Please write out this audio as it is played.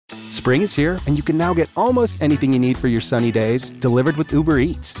Spring is here, and you can now get almost anything you need for your sunny days delivered with Uber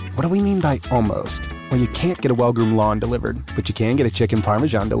Eats. What do we mean by almost? Well, you can't get a well-groomed lawn delivered, but you can get a chicken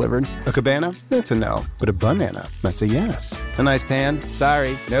parmesan delivered. A cabana? That's a no. But a banana? That's a yes. A nice tan?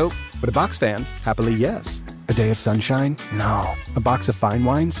 Sorry, nope. But a box fan? Happily, yes. A day of sunshine? No. A box of fine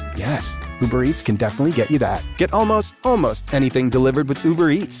wines? Yes. Uber Eats can definitely get you that. Get almost anything delivered with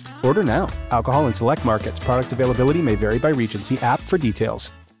Uber Eats. Order now. Alcohol in select markets. Product availability may vary by region. See app for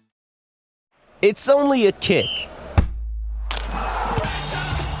details. It's only a kick,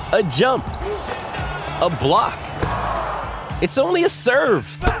 a jump, a block. It's only a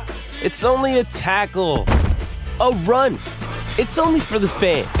serve. It's only a tackle, a run. It's only for the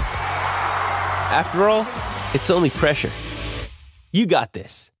fans. After all, it's only pressure. You got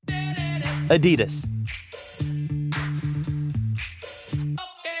this. Adidas.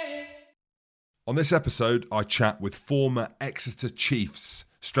 On this episode, I chat with former Exeter Chiefs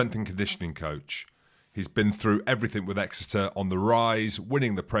strength and conditioning coach. He's been through everything with Exeter, on the rise,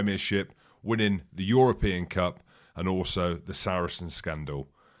 winning the Premiership, winning the European Cup, and also the Saracen scandal.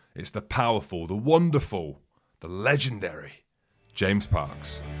 It's the powerful, the wonderful, the legendary James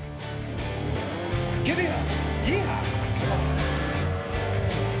Parks. Give it up. Yeah.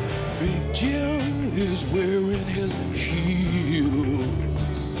 Big Jim is wearing his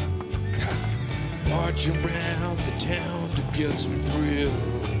heels, marching around the town to get some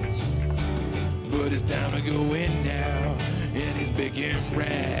thrills. But it's time to go in now, and he's big and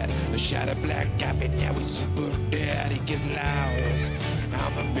rad. A shot of black coffee, now he's super dead. He gets lost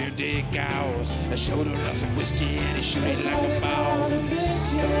on the beer dig hours. A shoulder of some whiskey, and he shoots like a ball.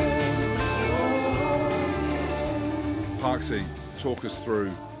 Parksy, talk us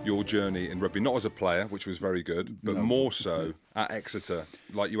through your journey in rugby, not as a player, which was very good, but more so at Exeter.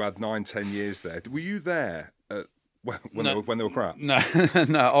 Like, you had 9-10 years there. Were you there when they were crap? No,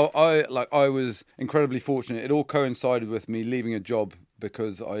 no. I was incredibly fortunate. It all coincided with me leaving a job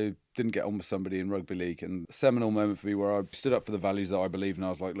because I didn't get on with somebody in rugby league, and a seminal moment for me where I stood up for the values that I believe, and I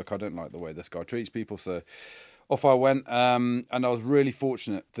was like, look, I don't like the way this guy treats people, so off I went, and I was really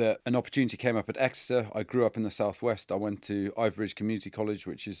fortunate that an opportunity came up at Exeter. I grew up in the southwest. I went to Ivybridge Community College,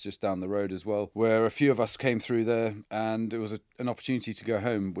 which is just down the road as well, where a few of us came through there, and it was an opportunity to go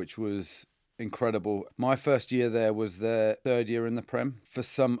home, which was incredible. My first year there was their third year in the Prem. For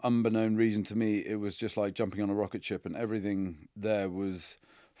some unbeknown reason to me, it was just like jumping on a rocket ship, and everything there was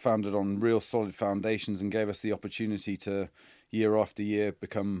founded on real solid foundations and gave us the opportunity to, year after year,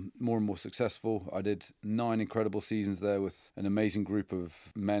 become more and more successful. I did 9 incredible seasons there with an amazing group of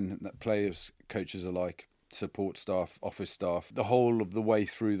men, players, coaches alike, support staff, office staff. The whole of the way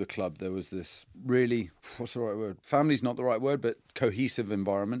through the club, there was this really, what's the right word? Family's not the right word, but cohesive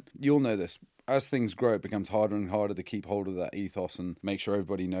environment. You'll know this. As things grow, it becomes harder and harder to keep hold of that ethos and make sure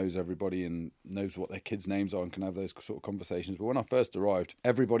everybody knows everybody and knows what their kids' names are and can have those sort of conversations. But when I first arrived,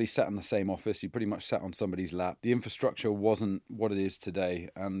 everybody sat in the same office. You pretty much sat on somebody's lap. The infrastructure wasn't what it is today.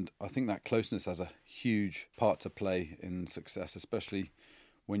 And I think that closeness has a huge part to play in success, especially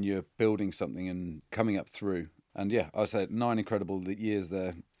when you're building something and coming up through. And yeah, I said 9 incredible years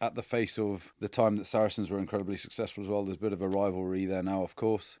there at the face of the time that Saracens were incredibly successful as well. There's a bit of a rivalry there now, of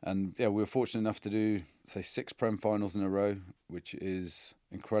course. And yeah, we were fortunate enough to do, say, 6 Prem finals in a row, which is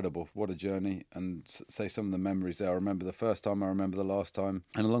incredible. What a journey. And say some of the memories there. I remember the first time, I remember the last time.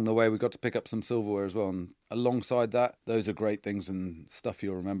 And along the way, we got to pick up some silverware as well. And alongside that, those are great things and stuff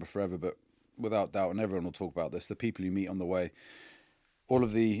you'll remember forever. But without doubt, and everyone will talk about this, the people you meet on the way, all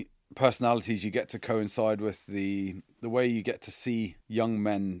of the personalities you get to coincide with, the way you get to see young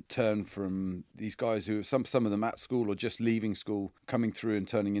men turn from these guys who some of them at school or just leaving school, coming through and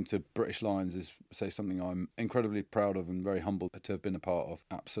turning into British Lions is, say, something I'm incredibly proud of and very humbled to have been a part of.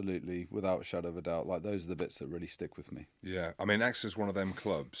 Absolutely, without a shadow of a doubt. Like, those are the bits that really stick with me. Yeah, I mean, Exeter's one of them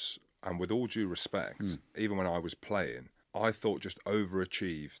clubs, and with all due respect, even when I was playing, I thought just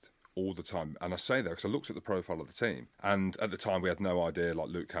overachieved all the time. And I say that because I looked at the profile of the team, and at the time we had no idea like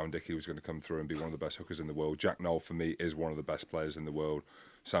Luke Cowan-Dickie was going to come through and be one of the best hookers in the world. Jack Noel, for me, is one of the best players in the world.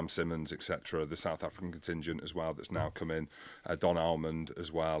 Sam Simmons, etc. The South African contingent as well that's now come in. Don Almond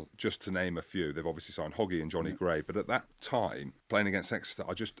as well, just to name a few. They've obviously signed Hoggy and Johnny Gray, but at that time, playing against Exeter,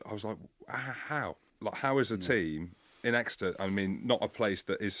 I was like, how? Like, how is a team in Exeter, I mean, not a place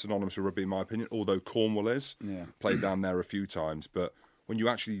that is synonymous with rugby in my opinion, although Cornwall is. Played down there a few times, but when you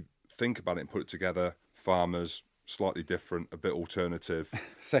actually think about it and put it together, farmers, slightly different, a bit alternative.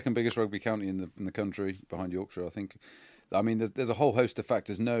 Second biggest rugby county in the country, behind Yorkshire, I think. I mean, there's a whole host of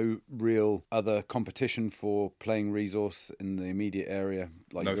factors. No real other competition for playing resource in the immediate area.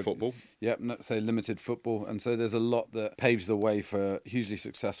 Like No football? Yep, say limited football. And so there's a lot that paves the way for hugely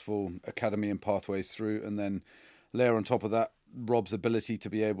successful academy and pathways through. And then layer on top of that Rob's ability to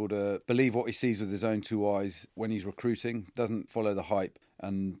be able to believe what he sees with his own two eyes when he's recruiting, doesn't follow the hype,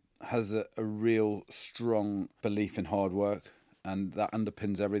 and has a real strong belief in hard work. And that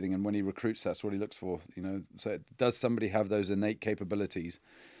underpins everything. And when he recruits, that's what he looks for. So does somebody have those innate capabilities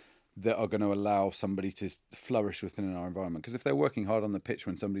that are going to allow somebody to flourish within our environment? Because if they're working hard on the pitch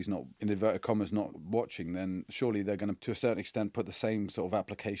when somebody's not, in inverted commas, not watching, then surely they're going to a certain extent, put the same sort of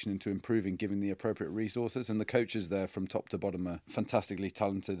application into improving, giving the appropriate resources. And the coaches there from top to bottom are fantastically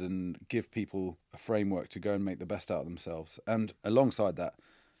talented and give people a framework to go and make the best out of themselves. And alongside that,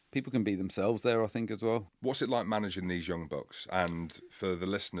 people can be themselves there, I think, as well. What's it like managing these young bucks? And for the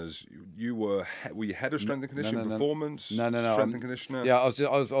listeners, were you head of strength and conditioning, performance? No. Strength and conditioner? Yeah, I was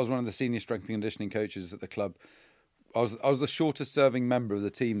one of the senior strength and conditioning coaches at the club. I was the shortest serving member of the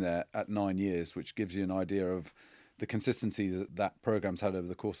team there at 9 years, which gives you an idea of the consistency that program's had over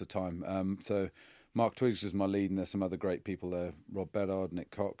the course of time. So Mark Twiggs was my lead, and there's some other great people there, Rob Bedard,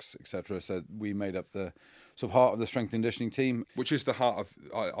 Nick Cox, etc. So we made up the sort of heart of the strength and conditioning team. Which is the heart of,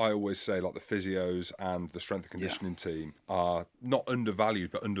 I always say, like the physios and the strength and conditioning team are not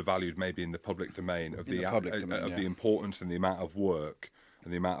undervalued, but undervalued maybe in the public domain of the importance and the amount of work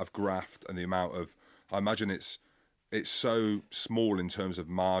and the amount of graft and the amount of, I imagine it's so small in terms of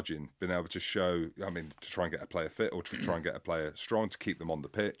margin, being able to show, to try and get a player fit or to try and get a player strong, to keep them on the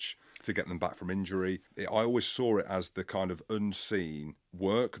pitch, to get them back from injury. I always saw it as the kind of unseen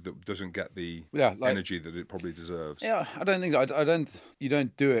work that doesn't get the energy that it probably deserves. Yeah, you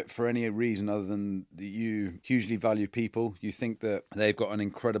don't do it for any reason other than that you hugely value people. You think that they've got an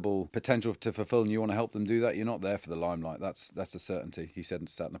incredible potential to fulfill and you want to help them do that. You're not there for the limelight. That's a certainty. He said,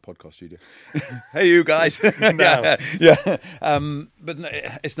 sat in a podcast studio. Hey, you guys. No. Yeah. But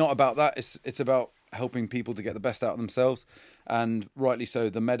it's not about that. It's about helping people to get the best out of themselves. And rightly so,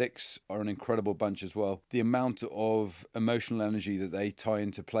 the medics are an incredible bunch as well. The amount of emotional energy that they tie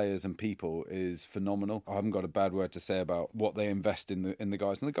into players and people is phenomenal. I haven't got a bad word to say about what they invest in the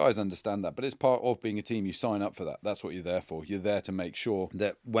guys, and the guys understand that. But it's part of being a team. You sign up for that. That's what you're there for. You're there to make sure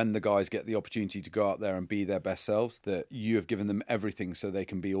that when the guys get the opportunity to go out there and be their best selves, that you have given them everything so they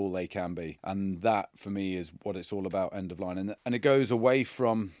can be all they can be. And that, for me, is what it's all about, end of line. And it goes away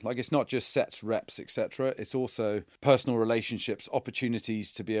from, it's not just sets, reps, etc. It's also personal relationships,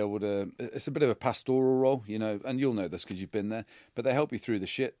 opportunities to be able to, it's a bit of a pastoral role, and you'll know this because you've been there, but they help you through the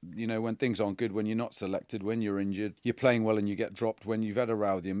shit, when things aren't good, when you're not selected, when you're injured, you're playing well and you get dropped, when you've had a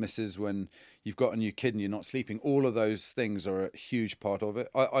row with your missus, when you've got a new kid and you're not sleeping. All of those things are a huge part of it.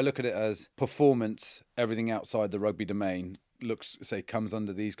 I look at it as performance, everything outside the rugby domain comes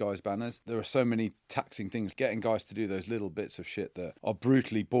under these guys' banners. There are so many taxing things, getting guys to do those little bits of shit that are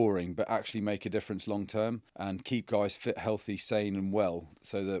brutally boring but actually make a difference long term and keep guys fit, healthy, sane and well,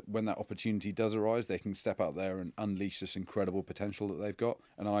 so that when that opportunity does arise, they can step out there and unleash this incredible potential that they've got.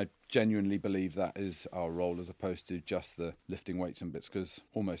 And I genuinely believe that is our role, as opposed to just the lifting weights and bits, because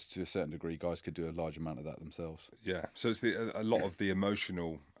almost to a certain degree guys could do a large amount of that themselves. Yeah, so it's a lot of the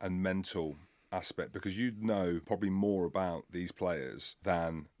emotional and mental aspect, because you'd know probably more about these players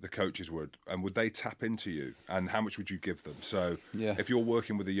than the coaches would. And would they tap into you? And how much would you give them? So if you're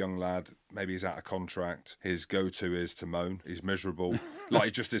working with a young lad, maybe he's out of contract, his go-to is to moan, he's miserable,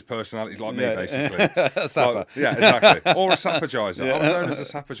 like just his personality, like me basically. Sapper. Yeah, exactly. Or a sappergiser. I was known as a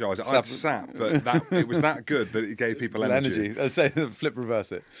sappergiser. I had sap, but it was that good that it gave people energy. I'd say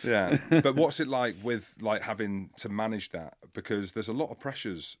reverse it. Yeah. But what's it like with having to manage that? Because there's a lot of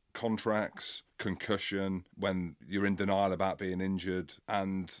pressures, contracts, concussion, when you're in denial about being injured,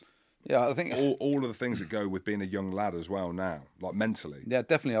 and I think all of the things that go with being a young lad as well now, like mentally. Yeah,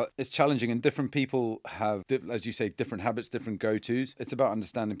 definitely. It's challenging, and different people have, as you say, different habits, different go-tos. It's about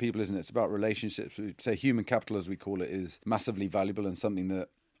understanding people, isn't it? It's about relationships. Say human capital, as we call it, is massively valuable, and something that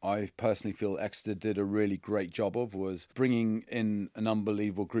I personally feel Exeter did a really great job of, was bringing in an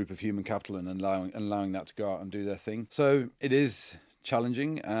unbelievable group of human capital and allowing that to go out and do their thing. So it is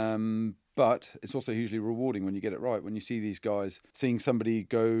challenging, but it's also hugely rewarding when you get it right. When you see these guys, seeing somebody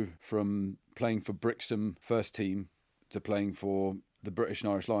go from playing for Brixham first team to playing for the British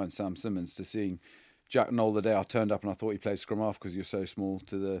and Irish Lions, Sam Simmons, to seeing Jack Knoll the day I turned up and I thought he played scrum half because you're so small,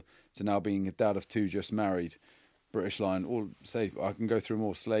 to now being a dad of two, just married, British Lion, all say I can go through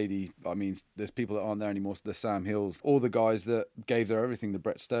more. Slady, there's people that aren't there anymore. The Sam Hills, all the guys that gave their everything. The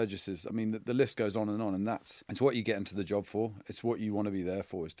Brett Sturgises. The list goes on, and it's what you get into the job for. It's what you want to be there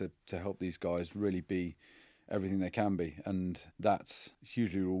for, is to help these guys really be everything they can be. And that's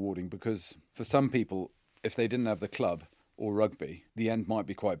hugely rewarding, because for some people, if they didn't have the club or rugby, the end might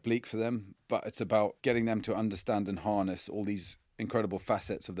be quite bleak for them, but it's about getting them to understand and harness all these incredible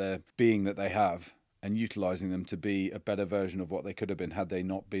facets of their being that they have, and utilising them to be a better version of what they could have been had they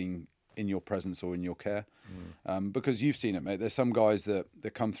not been in your presence or in your care. Because you've seen it, mate. There's some guys that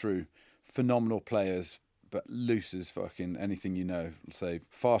come through, phenomenal players, but loose as fucking anything you know. Say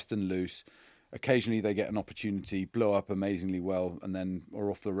fast and loose. Occasionally they get an opportunity, blow up amazingly well, and then are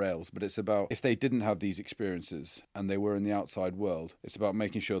off the rails. But it's about, if they didn't have these experiences and they were in the outside world, it's about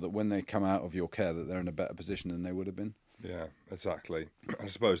making sure that when they come out of your care that they're in a better position than they would have been. Yeah, exactly. I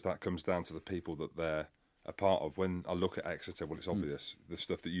suppose that comes down to the people that they're a part of. When I look at Exeter, well, it's obvious, the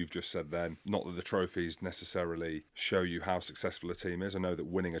stuff that you've just said then, not that the trophies necessarily show you how successful a team is. I know that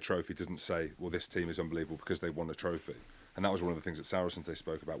winning a trophy doesn't say, well, this team is unbelievable because they won a trophy. And that was one of the things at Saracens they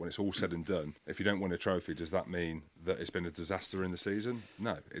spoke about. When it's all said and done, if you don't win a trophy, does that mean that it's been a disaster in the season?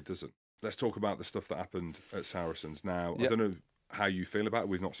 No, it doesn't. Let's talk about the stuff that happened at Saracens. Now, I don't know how you feel about it.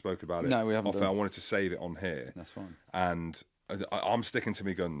 We've not spoke about it. No, we haven't. I wanted to save it on here. That's fine. And I'm sticking to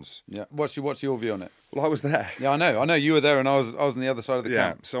my guns. Yeah. What's your view on it? Well, I was there. Yeah, I know you were there, and I was on the other side of the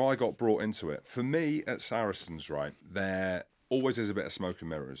camp. So I got brought into it. For me, at Saracens, right, there always is a bit of smoke and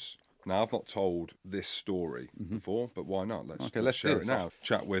mirrors. Now, I've not told this story before, but why not? Let's share it now.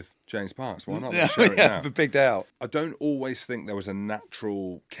 Chat with James Parks. Why not? Let's share it now. A big day out. I don't always think there was a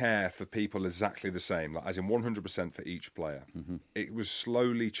natural care for people exactly the same, like as in 100% for each player. It was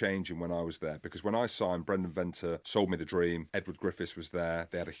slowly changing when I was there, because when I signed, Brendan Venter sold me the dream. Edward Griffiths was there.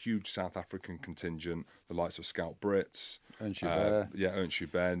 They had a huge South African contingent, the likes of Scout Brits. Ernst Schubert. Ernst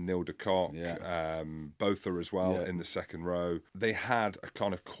Schubert, Neil de Kock, Botha as well in the second row. They had a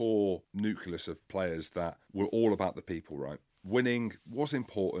kind of core nucleus of players that were all about the people, right? Winning was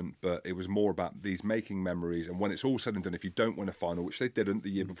important, but it was more about these making memories. And when it's all said and done, if you don't win a final, which they didn't the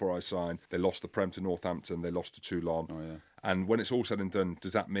year before I signed, they lost the Prem to Northampton, they lost to Toulon. And when it's all said and done,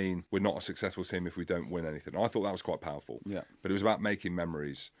 does that mean we're not a successful team if we don't win anything? I thought that was quite powerful. Yeah. But it was about making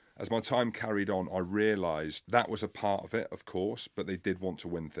memories. As my time carried on, I realised that was a part of it, of course, but they did want to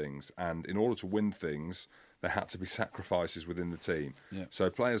win things. And in order to win things, there had to be sacrifices within the team. So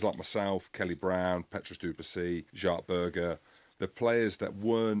players like myself, Kelly Brown, Petrus Duplessis, Jacques Berger, the players that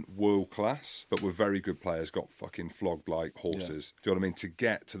weren't world class but were very good players got fucking flogged like horses. Do you know what I mean? To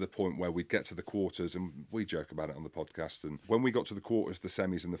get to the point where we'd get to the quarters, and we joke about it on the podcast, and when we got to the quarters, the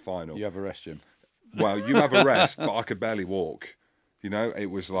semis and the final... You have a rest, Jim. Well, you have a rest, but I could barely walk. You know, it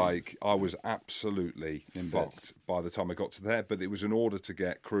was like I was absolutely fucked by the time I got to there, but it was in order to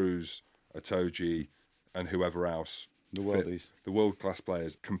get Cruz, Itoje and whoever else... The worldies. The world-class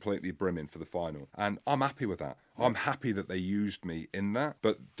players completely brimming for the final. And I'm happy with that. I'm happy that they used me in that.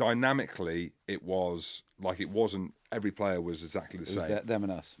 But dynamically, it was like it wasn't... Every player was exactly the same. It was them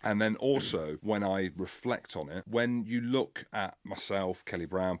and us. And then also, when I reflect on it, when you look at myself, Kelly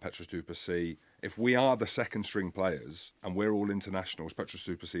Brown, Petrus Duplessis, if we are the second-string players and we're all internationals, Petrus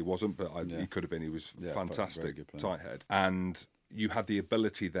Duplessis wasn't, but he could have been. He was fantastic, tight head. And... you had the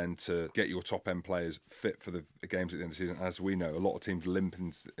ability then to get your top-end players fit for the games at the end of the season. As we know, a lot of teams limp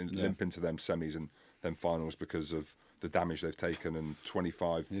into them semis and them finals because of the damage they've taken and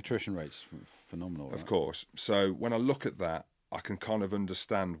 25... The attrition rate's phenomenal. Of course. So when I look at that, I can kind of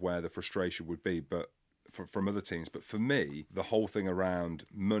understand where the frustration would be, but from other teams. But for me, the whole thing around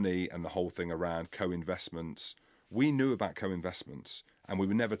money and the whole thing around co-investments, we knew about co-investments and we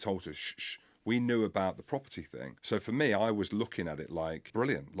were never told to shh. We knew about the property thing. So for me, I was looking at it like,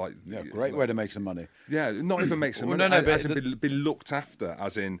 brilliant. Like, great way to make some money. Yeah, not even make some money. As in be looked after,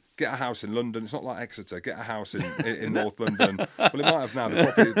 as in get a house in London. It's not like Exeter. Get a house in North London. Well, it might have now.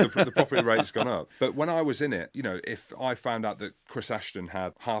 The property rate's gone up. But when I was in it, you know, if I found out that Chris Ashton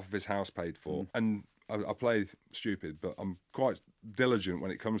had half of his house paid for, and I play stupid, but I'm quite diligent when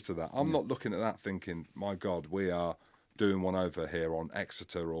it comes to that. I'm not looking at that thinking, my God, we are... doing one over here on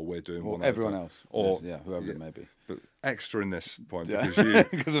Exeter, or we're doing one everyone over. Else, or whoever it may be. But extra in this point because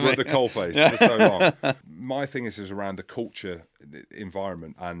you were at the coalface for so long. My thing is around the culture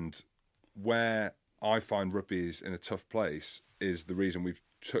environment, and where I find rugby is in a tough place is the reason we've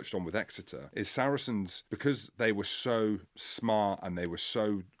touched on with Exeter is Saracens, because they were so smart and they were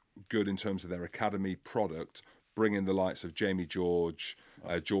so good in terms of their academy product, bringing the likes of Jamie George,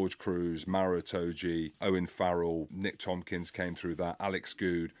 George Cruz, Maro Itoje, Owen Farrell, Nick Tompkins came through that, Alex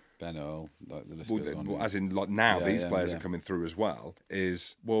Good, Ben Earl, like the list goes on. As in, like now these players are coming through as well.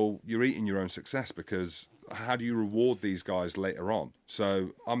 You're eating your own success, because how do you reward these guys later on?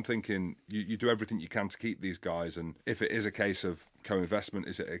 So I'm thinking you do everything you can to keep these guys, and if it is a case of co-investment,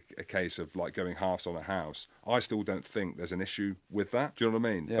 is it a case of like going halves on a house? I still don't think there's an issue with that. Do you know what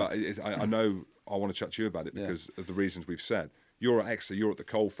I mean? Yeah. But I know I want to chat to you about it because of the reasons we've said. You're at Exeter, you're at the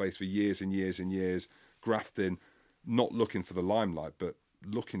coalface for years and years and years, grafting, not looking for the limelight, but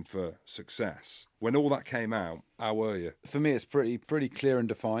looking for success. When all that came out, how were you? For me, it's pretty clear and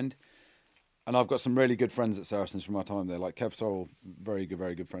defined. And I've got some really good friends at Saracens from my time there, like Kev Sorrell, very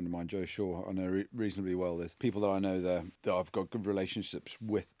good friend of mine. Joe Shaw, I know reasonably well. There's people that I know there that I've got good relationships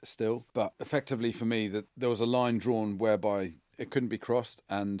with still. But effectively for me, that there was a line drawn whereby it couldn't be crossed,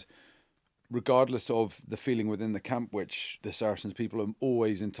 and regardless of the feeling within the camp, which the Saracens people are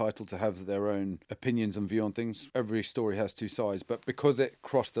always entitled to have their own opinions and view on things. Every story has two sides, but because it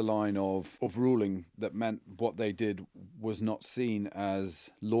crossed the line of ruling that meant what they did was not seen as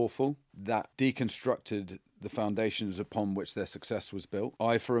lawful, that deconstructed the foundations upon which their success was built.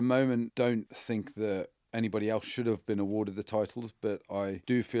 I, for a moment, don't think that anybody else should have been awarded the titles, but I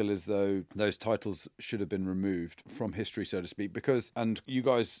do feel as though those titles should have been removed from history, so to speak, because, and you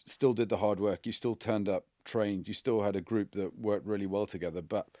guys still did the hard work, you still turned up, trained, you still had a group that worked really well together,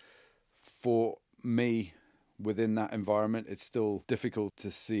 but for me, within that environment, it's still difficult to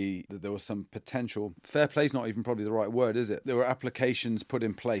see that there was some potential. Fair play is not even probably the right word, is it? There were applications put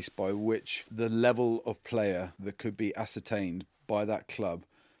in place by which the level of player that could be ascertained by that club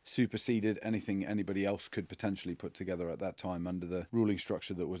superseded anything anybody else could potentially put together at that time under the ruling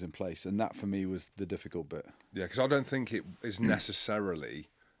structure that was in place. And that for me was the difficult bit. Yeah, because I don't think it is necessarily,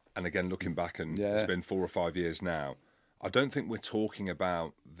 and again looking back, and it's been 4 or 5 years now, I don't think we're talking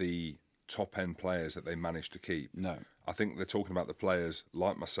about the top end players that they managed to keep. No. I think they're talking about the players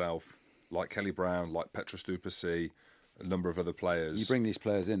like myself, like Kelly Brown, like Petros Duplessis, a number of other players. You bring these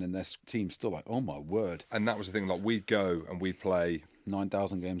players in and this team's still like, oh my word. And that was the thing, like we'd go and we'd play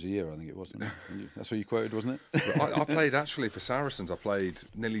 9,000 games a year, I think it was. That's what you quoted, wasn't it? I played actually for Saracens. I played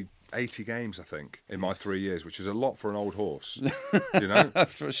nearly 80 games, I think, in my 3 years, which is a lot for an old horse. You know,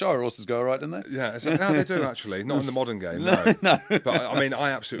 Shire horses go all right, don't they? Yeah, so, no, they do actually. Not in the modern game, no. No. But I mean,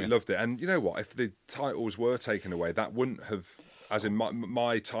 I absolutely loved it. And you know what? If the titles were taken away, that wouldn't have, as in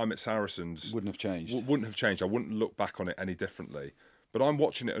my time at Saracens, Wouldn't have changed. Wouldn't have changed. I wouldn't look back on it any differently. But I'm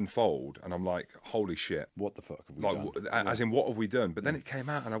watching it unfold, and I'm like, "Holy shit! What the fuck have we done?" As in, what have we done? But then it came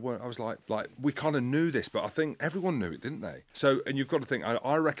out, and I was like, we kind of knew this, but I think everyone knew it, didn't they? So, and you've got to think.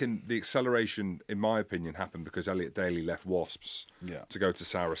 I reckon the acceleration, in my opinion, happened because Elliot Daly left Wasps to go to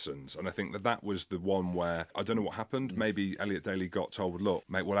Saracens, and I think that was the one where I don't know what happened. Maybe Elliot Daly got told, "Look,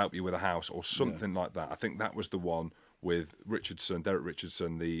 mate, we'll help you with a house," or something like that. I think that was the one with Richardson, Derek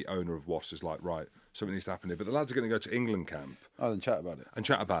Richardson, the owner of Wasps, is like, right, something needs to happen here. But the lads are going to go to England camp. Oh, then chat about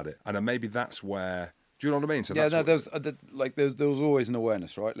it. And then maybe that's where, do you know what I mean? So yeah, that's there was always an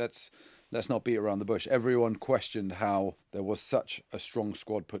awareness, right? Let's not beat around the bush. Everyone questioned how there was such a strong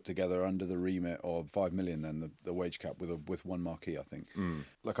squad put together under the remit of 5 million, then the wage cap with one marquee, I think.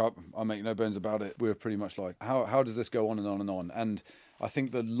 Like, I make no bones about it. We were pretty much like, how does this go on and on and on? And I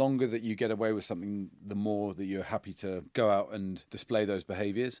think the longer that you get away with something, the more that you're happy to go out and display those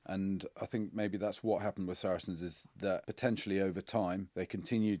behaviours. And I think maybe that's what happened with Saracens, is that potentially over time they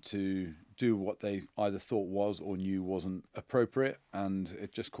continued to do what they either thought was or knew wasn't appropriate, and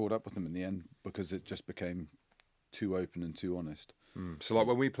it just caught up with them in the end because it just became too open and too honest. So like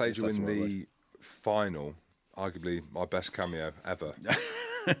when we played you in the final, arguably my best cameo ever.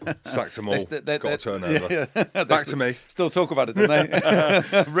 Sacked them all, got a turnover. Back to me. Still talk about it, don't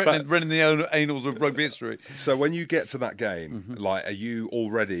they? written in the annals of rugby history. So when you get to that game, like, are you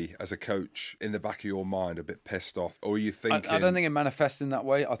already, as a coach, in the back of your mind a bit pissed off? Or are you thinking... I don't think it manifests in that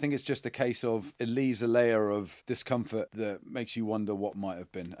way. I think it's just a case of it leaves a layer of discomfort that makes you wonder what might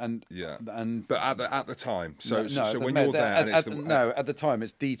have been. But at the time, so when you're there... at the time,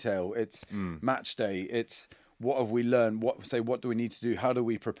 it's detail, it's match day, it's... What have we learned? What do we need to do? How do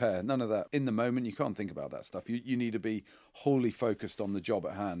we prepare? None of that. In the moment, you can't think about that stuff. You need to be wholly focused on the job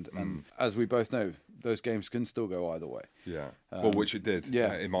at hand. And as we both know, those games can still go either way. Yeah. Which it did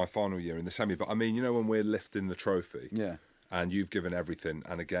in my final year in the semi. But I mean, you know, when we're lifting the trophy and you've given everything,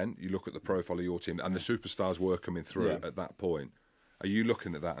 and again, you look at the profile of your team and the superstars were coming through at that point. Are you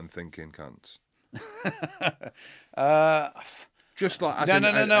looking at that and thinking, cunts? Just like as No,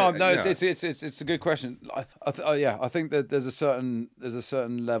 in, no. yeah. It's a good question. I think that there's a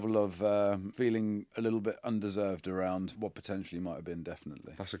certain level of feeling a little bit undeserved around what potentially might have been.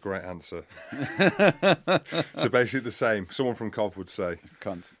 Definitely, That's a great answer. So basically the same. Someone from Cov would say.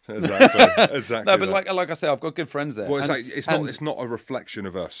 cunt. Exactly. No, but that. like I say, I've got good friends there. Well, it's And- like it's and not a reflection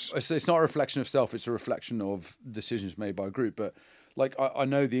of us. It's not a reflection of self. It's a reflection of decisions made by a group. But like I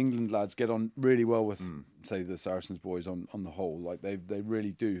know the England lads get on really well with, say, the Saracens boys on the whole. Like they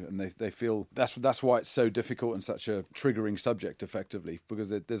really do, and they feel that's why it's so difficult and such a triggering subject, effectively, because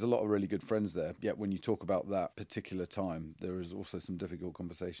there's a lot of really good friends there. Yet when you talk about that particular time, there is also some difficult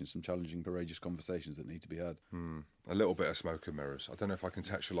conversations, some challenging, courageous conversations that need to be had. A little bit of smoke and mirrors. I don't know if I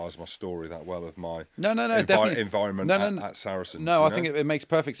contextualise my story that well of my definitely. environment at Saracens. No, I think it makes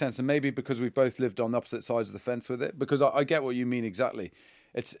perfect sense, and maybe because we've both lived on opposite sides of the fence with it. Because I get what you mean exactly.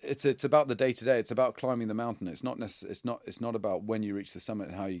 It's about the day to day. It's about climbing the mountain. It's not about when you reach the summit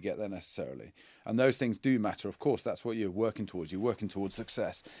and how you get there necessarily. And those things do matter, of course. That's what you're working towards. You're working towards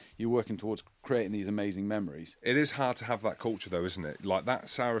success. You're working towards creating these amazing memories. It is hard to have that culture, though, isn't it? Like that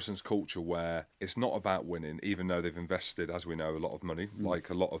Saracens culture where it's not about winning, even though they've invested, as we know, a lot of money,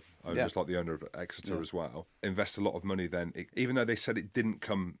 like a lot of owners, like the owner of Exeter as well, invest a lot of money then. Even though they said it didn't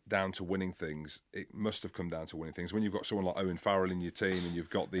come down to winning things, it must have come down to winning things. When you've got someone like Owen Farrell in your team and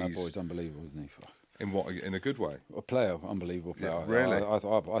you've got these... That boy's unbelievable, isn't he? In a good way? A player, unbelievable player. Yeah, really?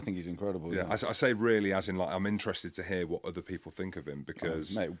 I think he's incredible. Yeah, I say really as in like I'm interested to hear what other people think of him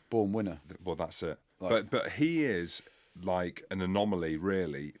because... mate, born winner. Well, that's it. But he is like an anomaly,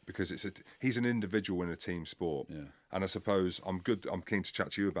 really, because he's an individual in a team sport. Yeah. And I suppose I'm keen to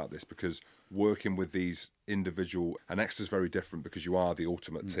chat to you about this because working with these individual... And Exeter's very different because you are the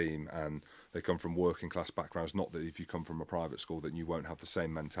ultimate team and they come from working class backgrounds. Not that if you come from a private school that you won't have the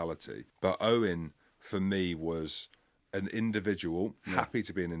same mentality. But Owen... for me, was an individual, happy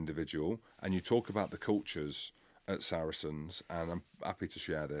to be an individual. And you talk about the cultures at Saracens, and I'm happy to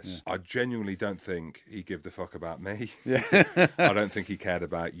share this. I genuinely don't think he gave a fuck about me. I don't think he cared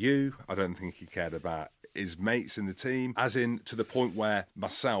about you. I don't think he cared about his mates in the team, as in to the point where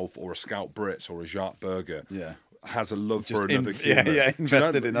myself or a Scout Brits or a Jacques Berger has a love for another human.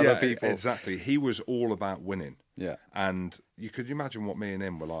 Invested in other people. Exactly. He was all about winning. Yeah. And you could imagine what me and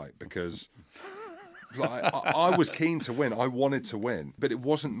him were like, because... like, I was keen to win. I wanted to win, but it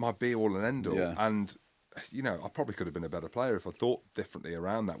wasn't my be-all and end-all. Yeah. And, you know, I probably could have been a better player if I thought differently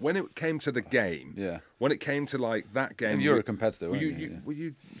around that. When it came to the game, when it came to, like, that game... You're a competitor, weren't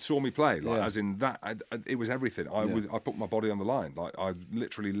you saw me play, like, as in that... it was everything. I put my body on the line. Like, I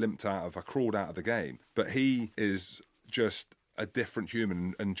literally I crawled out of the game. But he is just a different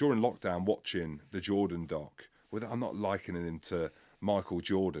human. And during lockdown, watching the Jordan doc, I'm not likening him to... Michael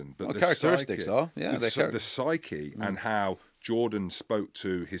Jordan, but the characteristics psyche, the psyche and how Jordan spoke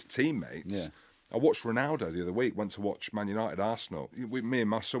to his teammates. I watched Ronaldo the other week. Went to watch Man United Arsenal. Me and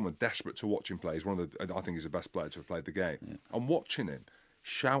my son were desperate to watch him play. I think he's the best player to have played the game. I'm watching him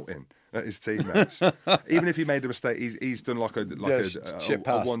shouting at his teammates. Even if he made a mistake, he's done like a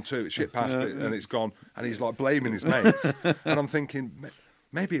 1-2 shit pass, and it's gone, and he's like blaming his mates. And I'm thinking,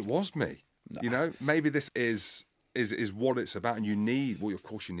 maybe it was me. No. You know, maybe this is what it's about, and of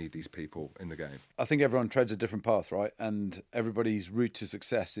course you need these people in the game. I think everyone treads a different path, right? And everybody's route to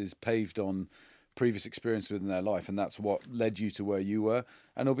success is paved on previous experience within their life, and that's what led you to where you were.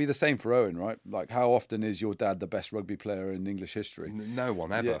 And it'll be the same for Owen, right? Like, how often is your dad the best rugby player in English history? No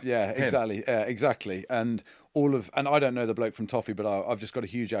one ever. Yeah, exactly. Exactly. And I don't know the bloke from Toffee, but I've just got a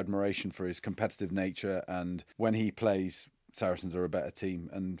huge admiration for his competitive nature, and when he plays, Saracens are a better team,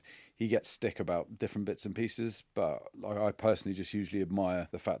 and he gets stick about different bits and pieces, but I personally just hugely admire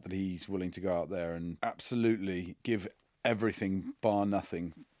the fact that he's willing to go out there and absolutely give everything bar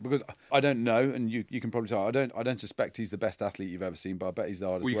nothing. Because I don't know, and you can probably tell, I don't suspect he's the best athlete you've ever seen, but I bet he's the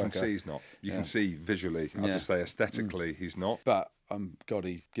hardest worker. Well, you can see he's not. You can see visually, as I say, aesthetically, he's not. But God,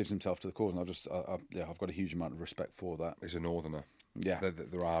 he gives himself to the cause, and I've got a huge amount of respect for that. He's a northerner. Yeah.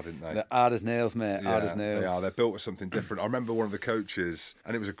 They're hard, aren't they? They're hard as nails, mate. Hard as nails. They are. They're built with something different. I remember one of the coaches,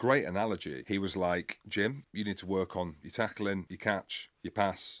 and it was a great analogy. He was like, Jim, you need to work on your tackling, your catch, your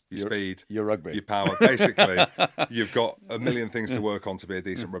pass, your speed, your rugby, your power. Basically, you've got a million things to work on to be a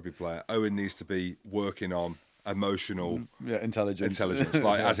decent rugby player. Owen needs to be working on emotional intelligence,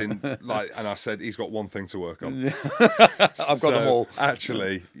 like as in like. And I said he's got one thing to work on. I've got them all.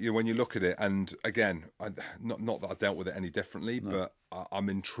 Actually, when you look at it, and again, not that I dealt with it any differently, but I'm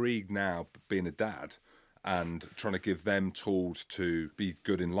intrigued now, being a dad and trying to give them tools to be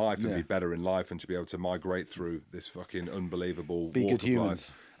good in life and be better in life, and to be able to migrate through this fucking unbelievable be walk good of humans.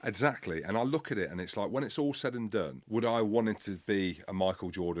 life Exactly. And I look at it and it's like, when it's all said and done, would I wanted to be a Michael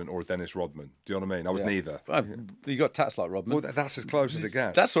Jordan or a Dennis Rodman? Do you know what I mean? I was neither. You got tats like Rodman. Well, that's as close as it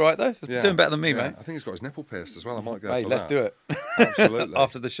gets. That's all right, though. Doing better than me, mate. I think he's got his nipple pierced as well. I might go Hey, for let's that. do it. Absolutely.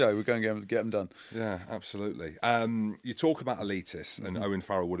 After the show, we're going to get them done. Yeah, absolutely. You talk about elitists, and Owen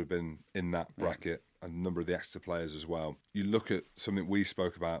Farrell would have been in that bracket, and a number of the Exeter players as well. You look at something we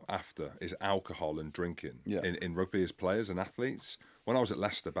spoke about after, is alcohol and drinking in rugby as players and athletes. When I was at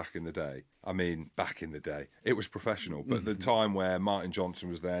Leicester back in the day, it was professional, but the time where Martin Johnson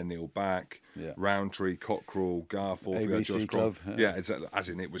was there, Neil Back, Roundtree, Cockerell, Garforth, ABC Josh Club. Yeah, exactly, as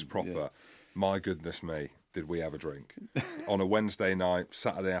in it was proper. Yeah. My goodness me, did we have a drink. On a Wednesday night,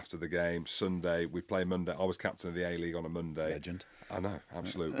 Saturday after the game, Sunday, we play Monday. I was captain of the A-League on a Monday. Legend. I know,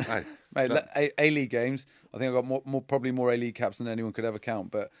 absolutely. Hey, mate, A-League games, I think I've got probably more A-League caps than anyone could ever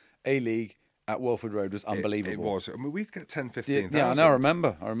count, but A-League at Welford Road was unbelievable. It was. I mean, we'd get 10, 15,000. Yeah, I know,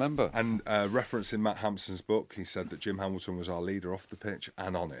 I remember. And referencing Matt Hampson's book, he said that Jim Hamilton was our leader off the pitch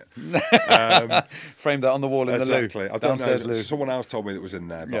and on it. Framed that on the wall in the loo. Exactly. I don't know. Loo. Someone else told me it was in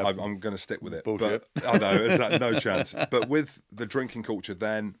there, but I'm going to stick with it. Bullshit. But I know, no chance. But with the drinking culture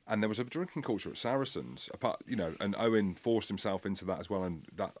then, and there was a drinking culture at Saracens, and Owen forced himself into that as well, and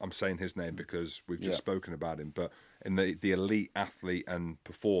that I'm saying his name because we've just spoken about him, but in the elite athlete and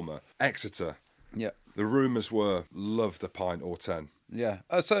performer, Exeter, the rumours were loved a pint or 10. Yeah.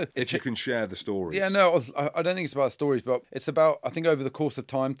 So if you can share the stories. Yeah, no, I don't think it's about stories, but it's about, I think over the course of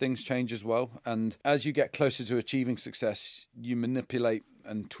time, things change as well. And as you get closer to achieving success, you manipulate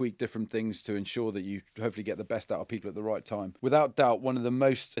and tweak different things to ensure that you hopefully get the best out of people at the right time. Without doubt, one of the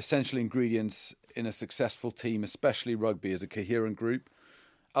most essential ingredients in a successful team, especially rugby, is a coherent group.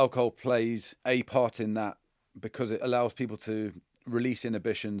 Alcohol plays a part in that because it allows people to release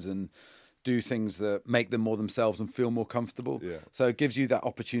inhibitions and do things that make them more themselves and feel more comfortable. Yeah. So it gives you that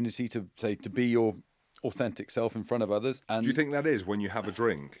opportunity to be your authentic self in front of others. And do you think that is when you have a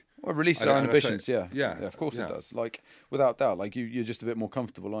drink? Well, release our inhibitions, yeah, of course it does. Like, without doubt, like you're just a bit more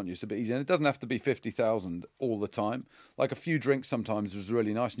comfortable, aren't you? It's a bit easier. And it doesn't have to be 50,000 all the time. Like a few drinks sometimes is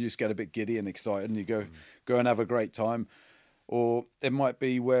really nice and you just get a bit giddy and excited and you go and have a great time. Or it might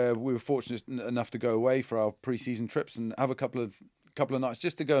be where we were fortunate enough to go away for our pre-season trips and have a couple of nights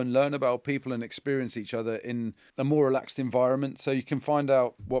just to go and learn about people and experience each other in a more relaxed environment, so you can find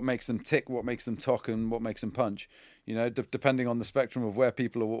out what makes them tick, what makes them talk, and what makes them punch, depending on the spectrum of where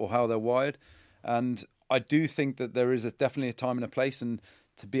people are or how they're wired. And I do think that there is definitely a time and a place, and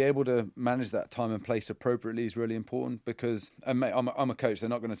to be able to manage that time and place appropriately is really important because, and mate, I'm a coach, they're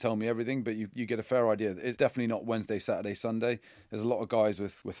not going to tell me everything, but you get a fair idea. It's definitely not Wednesday, Saturday, Sunday. There's a lot of guys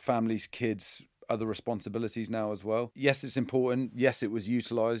with families, kids, other responsibilities now as well. Yes, it's important. Yes, it was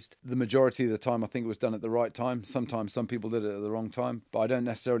utilised. The majority of the time, I think it was done at the right time. Sometimes some people did it at the wrong time, but I don't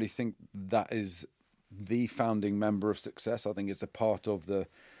necessarily think that is the founding member of success. I think it's a part of the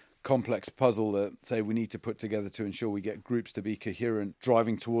complex puzzle that, say, we need to put together to ensure we get groups to be coherent,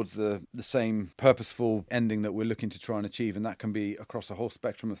 driving towards the same purposeful ending that we're looking to try and achieve. And that can be across a whole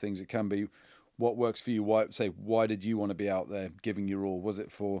spectrum of things. It can be what works for you. Why did you want to be out there giving your all? Was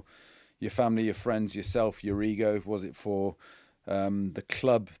it for your family, your friends, yourself, your ego? Was it for the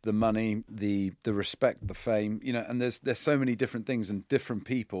club, the money, the respect, the fame? And there's so many different things and different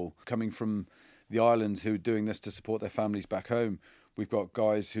people coming from the islands who are doing this to support their families back home. We've got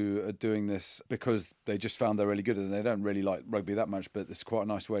guys who are doing this because they just found they're really good and they don't really like rugby that much, but it's quite a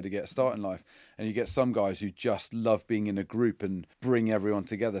nice way to get a start in life. And you get some guys who just love being in a group and bring everyone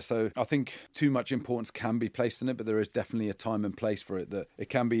together. So I think too much importance can be placed on it, but there is definitely a time and place for it, that it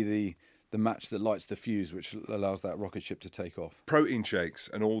can be the match that lights the fuse, which allows that rocket ship to take off. Protein shakes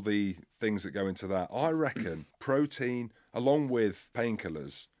and all the things that go into that. I reckon protein, along with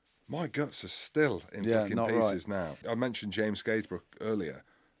painkillers, my guts are still in fucking pieces now. I mentioned James Gadesbrook earlier.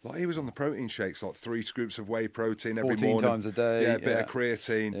 Like, he was on the protein shakes, like 3 scoops of whey protein every morning. 14 times a day. Yeah, a bit of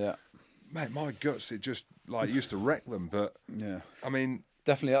creatine. Yeah. Mate, my guts, it just, used to wreck them. But, I mean...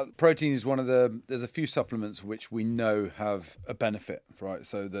 Definitely. Protein is there's a few supplements which we know have a benefit, right?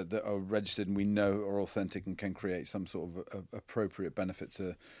 So that are registered and we know are authentic and can create some sort of appropriate benefit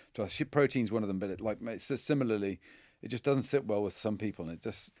to us. Protein's one of them, but it's similarly, it just doesn't sit well with some people. And it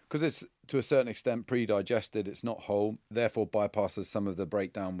just, because it's to a certain extent pre-digested, it's not whole, therefore bypasses some of the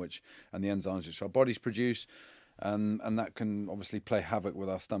breakdown and the enzymes which our bodies produce. And that can obviously play havoc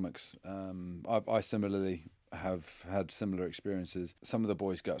with our stomachs. I similarly have had similar experiences. Some of the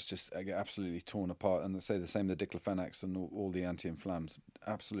boys' guts just get absolutely torn apart, and they say the same, the diclofenacs and all the anti-inflams,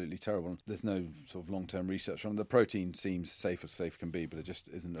 absolutely terrible. There's no sort of long-term research on it. The protein seems safe as safe can be, but it just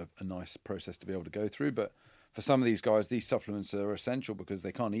isn't a nice process to be able to go through. But for some of these guys, these supplements are essential because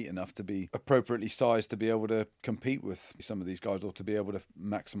they can't eat enough to be appropriately sized to be able to compete with some of these guys or to be able to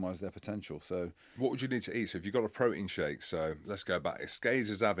maximise their potential. So, what would you need to eat? So if you've got a protein shake, so let's go back. If Skays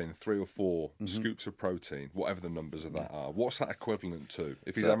is having 3 or 4 scoops of protein, whatever the numbers of that are, what's that equivalent to?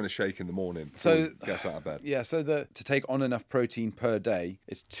 If he's having a shake in the morning before he gets out of bed. Yeah, so to take on enough protein per day,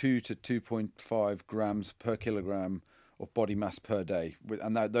 it's 2 to 2.5 grams per kilogram of body mass per day,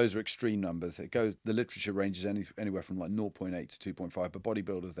 and those are extreme numbers. The literature ranges anywhere from like 0.8 to 2.5, but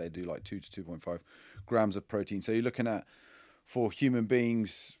bodybuilders, they do like 2 to 2.5 grams of protein. So you're looking at, for human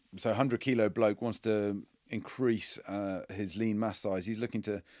beings, so 100 kilo bloke wants to increase his lean mass size, he's looking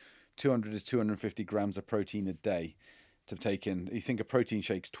to 200 to 250 grams of protein a day to take in. You think a protein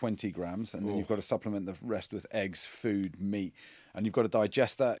shake's 20 grams, and then you've got to supplement the rest with eggs, food, meat, and you've got to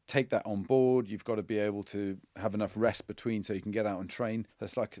digest that, take that on board. You've got to be able to have enough rest between so you can get out and train.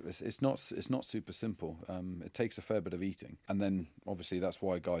 It's not super simple. It takes a fair bit of eating, and then obviously that's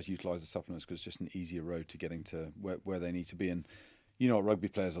why guys utilise the supplements, because it's just an easier road to getting to where they need to be. And you know what rugby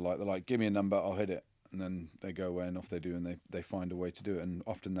players are like. They're like, give me a number, I'll hit it. And then they go away and off they do, and they find a way to do it. And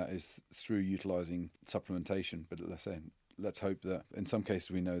often that is through utilising supplementation. But let's hope that in some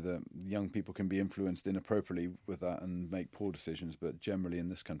cases we know that young people can be influenced inappropriately with that and make poor decisions. But generally in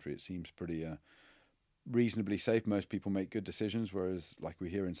this country it seems pretty reasonably safe. Most people make good decisions, whereas like we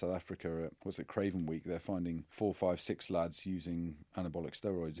hear in South Africa at Craven Week, they're finding 4, 5, 6 lads using anabolic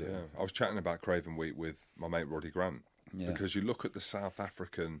steroids. Yeah, I was chatting about Craven Week with my mate Roddy Grant. Yeah. Because you look at the South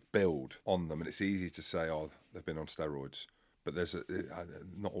African build on them, and it's easy to say, oh, they've been on steroids. But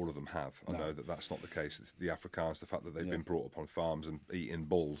not all of them have. I know that that's not the case. It's the Afrikaans, the fact that they've been brought up on farms and eating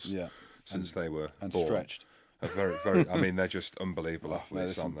bulls since they were and born. Stretched. Are very, very. I mean, they're just unbelievable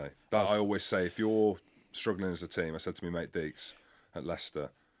athletes, aren't they? That I always say, if you're struggling as a team, I said to my mate Deeks at Leicester,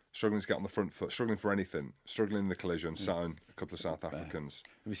 struggling to get on the front foot, struggling for anything, struggling in the collision, sat on a couple of South Africans.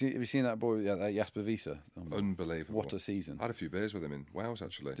 Have you seen that boy, that Jasper Wiese? Unbelievable. What a season. I had a few beers with him in Wales,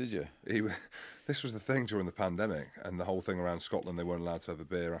 actually. Did you? This was the thing during the pandemic, and the whole thing around Scotland, they weren't allowed to have a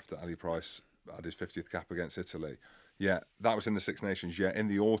beer after Ali Price had his 50th cap against Italy. Yeah, that was in the Six Nations. Yeah, in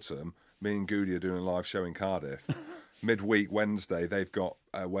the autumn, me and Goody are doing a live show in Cardiff. Midweek Wednesday, they've got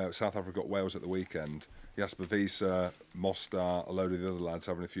South Africa got Wales at the weekend. Jasper Wiese, Mostart, a load of the other lads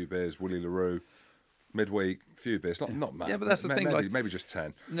having a few beers. Willie LaRue. Midweek, few beers, not mad. Yeah, but that's the thing. Maybe just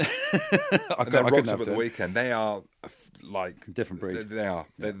 10. And then Rogs up at the weekend. They are like different breed. They are.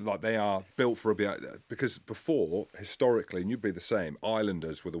 They are built for a bit. Because before, historically, and you'd be the same.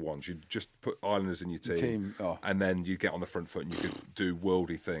 Islanders were the ones. You'd just put Islanders in your team, and then you get on the front foot and you could do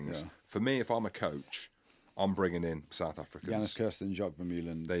worldy things. Yeah. For me, if I'm a coach, I'm bringing in South Africans. Janus Kirsten, Jacques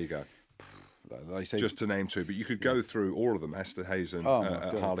Vermeulen. There you go. Like say, just to name 2, but you could go through all of them. Hester Hazen,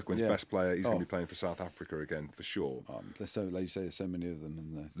 Harlequins, best player. He's going to be playing for South Africa again for sure. Like you say, there's so many of them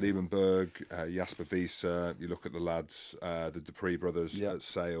in there. Liebenberg, Jasper Wiese. You look at the lads, the Dupree brothers at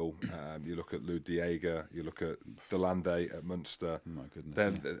Sale. You look at Lou Diega. You look at Delande at Munster. Oh my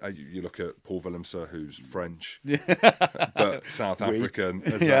goodness. Then you look at Paul Willemse, who's French, but South African.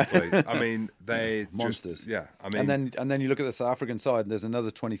 Exactly. I mean, they monsters. I mean, and then you look at the South African side, and there's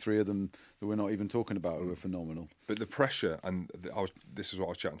another 23 of them that we're not even talking about who are phenomenal. But the pressure, and this is what I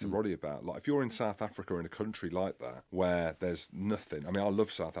was chatting to Roddy about. Like, if you're in South Africa, in a country like that, where there's nothing. I mean, I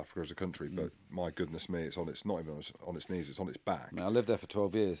love South Africa as a country, but my goodness me, it's not even on its knees, it's on its back. I lived there for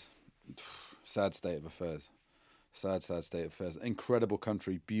 12 years. Sad state of affairs. Sad state of affairs. Incredible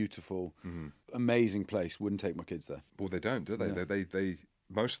country, beautiful, amazing place. Wouldn't take my kids there. Well, they don't, do they? Yeah. They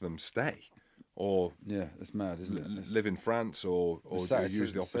most of them stay. Or it's mad, isn't it? Live in France or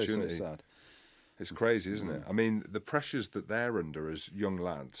use the opportunity. So sad. It's crazy, isn't it? I mean, the pressures that they're under as young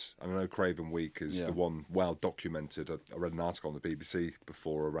lads. I know Craven Week is the one well documented. I read an article on the BBC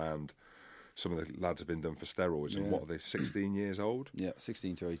before around some of the lads have been done for steroids. And what are they, 16 years old? Yeah,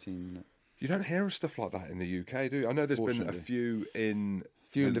 16 to 18. You don't hear of stuff like that in the UK, do you? I know there's been a few in...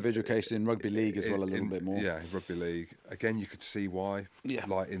 individual cases in rugby league as well, a little bit more. Yeah, in rugby league. Again, you could see why. Yeah.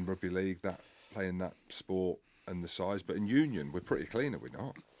 Like in rugby league, that playing that sport and the size. But in union, we're pretty clean, are we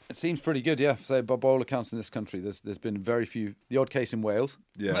not? It seems pretty good, yeah. So by all accounts in this country, there's been very few. The odd case in Wales.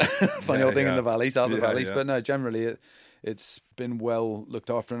 Yeah. Funny old thing in the valleys, out the valleys. Yeah. But no, generally it's been well looked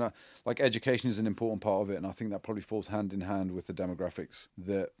after. And like education is an important part of it. And I think that probably falls hand in hand with the demographics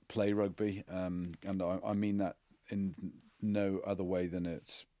that play rugby. And I mean that in no other way than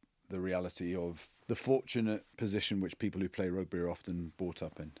it's the reality of the fortunate position which people who play rugby are often brought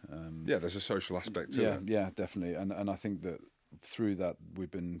up in. There's a social aspect to it. Yeah, definitely. And I think that through that we've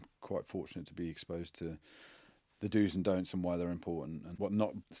been quite fortunate to be exposed to the do's and don'ts and why they're important and what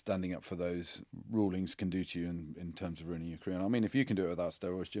not standing up for those rulings can do to you in terms of ruining your career. And I mean, if you can do it without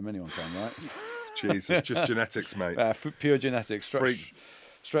steroids, Jim, anyone can, right? Jesus, just genetics, mate. Pure genetics.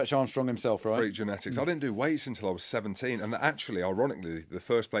 Stretch Armstrong himself, right? Freak genetics. I didn't do weights until I was 17. And actually, ironically, the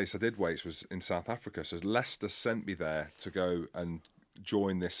first place I did weights was in South Africa. So Leicester sent me there to go and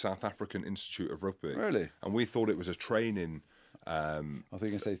join this South African Institute of Rugby. Really? And we thought it was a training... I think you were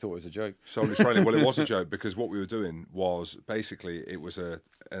going to say he thought it was a joke. Solely training. Well, it was a joke because what we were doing was basically it was an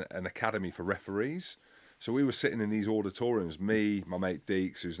academy for referees. So we were sitting in these auditoriums, me, my mate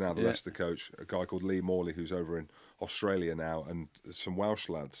Deeks, who's now the Leicester coach, a guy called Lee Morley, who's over in Australia now, and some Welsh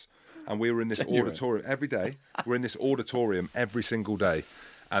lads. And we were in this auditorium every day. We're in this auditorium every single day.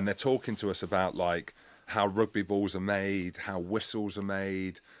 And they're talking to us about, like, how rugby balls are made, how whistles are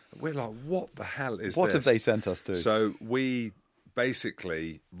made. We're like, what the hell is this? What have they sent us to? So we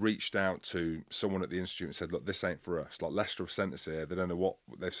basically reached out to someone at the institute and said, look, this ain't for us. Like, Leicester have sent us here. They don't know what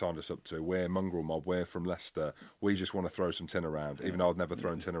they've signed us up to. We're Mongrel Mob. We're from Leicester. We just want to throw some tin around, even though I'd never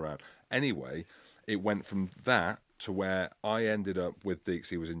thrown tin around. Anyway, it went from that to where I ended up with Deeks.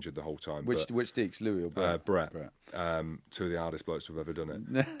 He was injured the whole time. Which Deeks, Louis or Brett? Brett. Two of the hardest blokes who've ever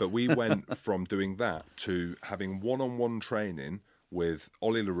done it. But we went from doing that to having one-on-one training with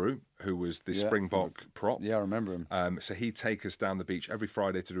Ollie LaRue, who was the Springbok prop. Yeah, I remember him. So he'd take us down the beach every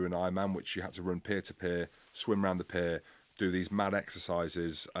Friday to do an Ironman, which you had to run peer-to-peer, swim around the pier, do these mad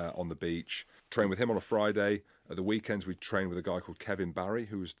exercises on the beach, train with him on a Friday. At the weekends, we'd train with a guy called Kevin Barry,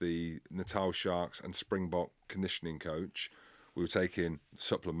 who was the Natal Sharks and Springbok conditioning coach. We were taking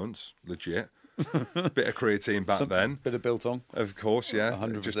supplements, legit. Bit of creatine back then. Bit of biltong. Of course, yeah.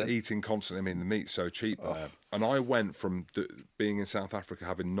 100%. Just eating constantly. I mean, the meat's so cheap there. And I went from being in South Africa,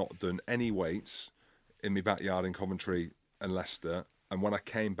 having not done any weights in my backyard in Coventry and Leicester. And when I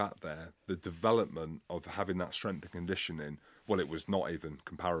came back there, the development of having that strength and conditioning, well, it was not even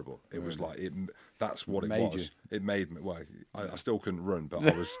comparable. It was like, that's what it was. It made me, well, I still couldn't run, but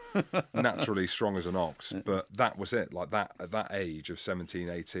I was naturally strong as an ox. But that was it, like that, at that age of 17,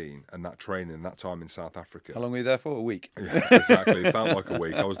 18, and that training, that time in South Africa. How long were you there for? A week? Yeah, exactly. It felt like a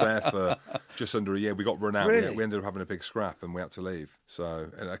week. I was there for just under a year. We got run out. Really? We ended up having a big scrap and we had to leave. So,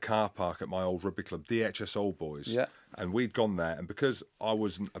 in a car park at my old rugby club, DHS Old Boys. Yeah. And we'd gone there, and because I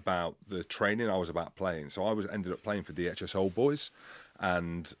wasn't about the training, I was about playing. So I ended up playing for DHS Old Boys,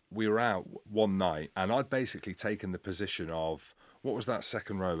 and we were out one night, and I'd basically taken the position of, what was that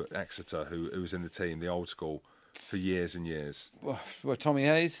second row at Exeter, who was in the team, the old school, for years and years? Well, Tommy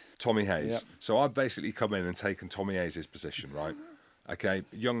Hayes? Tommy Hayes. Yep. So I'd basically come in and taken Tommy Hayes' position, right? Okay,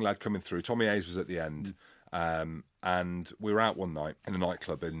 young lad coming through. Tommy Hayes was at the end, and we were out one night in a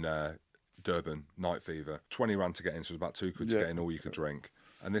nightclub in Durban, Night Fever. 20 rand to get in, so it was about £2 to get in, all you could drink.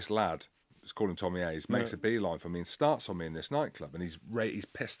 And this lad, let's call him Tommy Hayes, makes a beeline for me and starts on me in this nightclub. And he's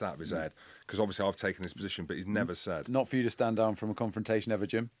pissed out of his head because obviously I've taken this position, but he's never said. Not for you to stand down from a confrontation ever,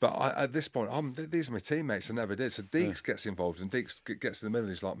 Jim. But at this point, these are my teammates. I never did. So Deeks gets involved, and Deeks gets in the middle,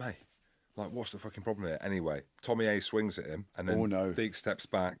 and he's like, mate, like, what's the fucking problem here? Anyway, Tommy Hayes swings at him, and then Deeks steps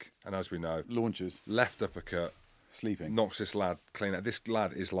back, and as we know, launches. Left uppercut. Sleeping. Knocks this lad clean out. This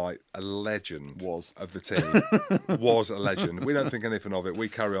lad is like a legend. Of the team. Was a legend. We don't think anything of it. We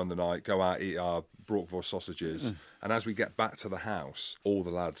carry on the night, go out, eat our Bratwurst sausages. And as we get back to the house, all the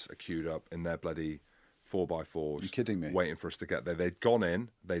lads are queued up in their bloody 4x4s. You're kidding me? Waiting for us to get there. They'd gone in,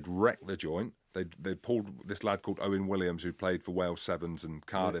 they'd wrecked the joint. They pulled this lad called Owen Williams, who played for Wales Sevens and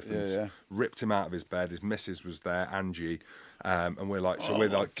Cardiff, and ripped him out of his bed. His missus was there, Angie, and we're like,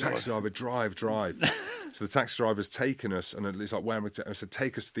 taxi driver, drive. So the taxi driver's taken us, and it's like, where am I? I said,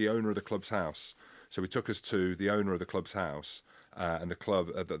 take us to the owner of the club's house. So he took us to the owner of the club's house, and the club,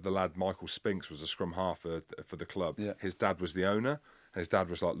 the lad Michael Spinks was a scrum half for the club. Yeah. His dad was the owner, and his dad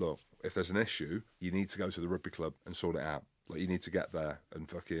was like, look, if there's an issue, you need to go to the rugby club and sort it out. Like, you need to get there and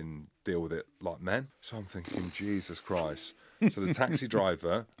fucking deal with it like men. So I'm thinking, Jesus Christ. So the taxi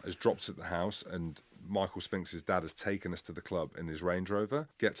driver has dropped us at the house, and Michael Spinks' dad has taken us to the club in his Range Rover.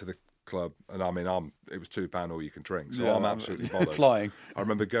 Get to the club, and I mean, it was £2 all you can drink, so I'm absolutely bothered. Flying. I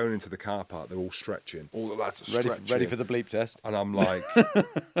remember going into the car park, they're all stretching. All the lads are stretching. Ready for the bleep test. And I'm like,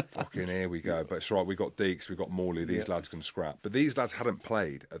 fucking here we go. But it's right, we got Deeks, we got Morley, these lads can scrap. But these lads hadn't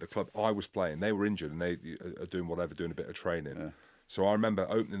played at the club I was playing. They were injured, and they are doing a bit of training. Yeah. So I remember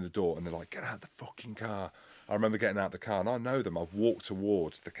opening the door, and they're like, get out of the fucking car. I remember getting out of the car, and I know them. I've walked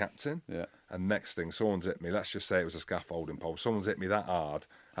towards the captain, and next thing, someone's hit me. Let's just say it was a scaffolding pole. Someone's hit me that hard.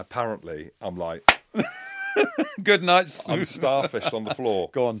 Apparently, I'm like... Good night. I'm starfished on the floor.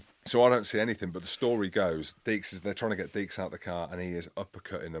 Gone. So I don't see anything, but the story goes, they're trying to get Deeks out of the car, and he is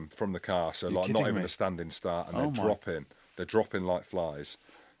uppercutting them from the car. So You're like not kidding even me. a standing start, and Oh, they're dropping like flies.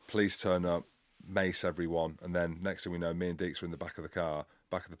 Police turn up, mace everyone, and then next thing we know, me and Deeks are in the back of the car,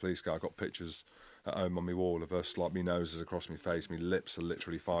 back of the police car. I got pictures at home on my wall of us, like me nose is across my face, my lips are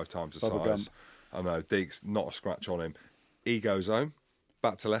literally 5 times the Bubba size. I know, Deeks, not a scratch on him. He goes home,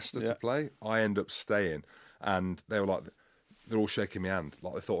 back to Leicester to play. I end up staying, and they were like, they're all shaking my hand,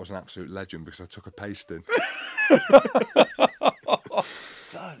 like they thought I was an absolute legend because I took a pasting.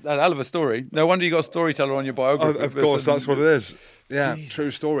 That hell of a story. No wonder you got a storyteller on your biography. Of course, that's what it is. Yeah,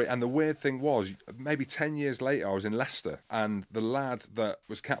 true story. And the weird thing was, maybe 10 years later, I was in Leicester, and the lad that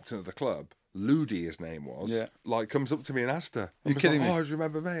was captain of the club, Ludi, his name was, like comes up to me and asked her. You're kidding me? Oh, do you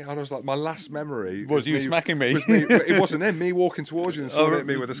remember me? And I was like, my last memory Was you smacking me? Was me. It wasn't him. Me walking towards you and someone hit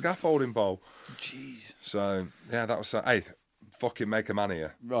me with a scaffolding pole. Jeez. So yeah, that was. Hey, fucking make a man of you.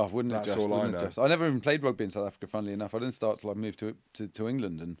 Oh, wouldn't That's it just? all I Wouldn't it know. just? I never even played rugby in South Africa. Funnily enough, I didn't start till I moved to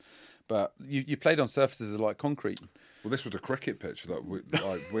England, but you played on surfaces that are like concrete. Well, this was a cricket pitch that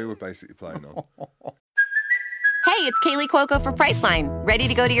we were basically playing on. Hey, it's Kaylee Cuoco for Priceline. Ready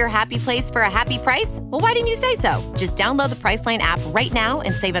to go to your happy place for a happy price? Well, why didn't you say so? Just download the Priceline app right now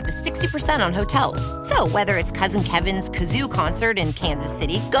and save up to 60% on hotels. So whether it's Cousin Kevin's Kazoo concert in Kansas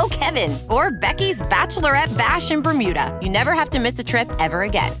City, go Kevin, or Becky's Bachelorette Bash in Bermuda, you never have to miss a trip ever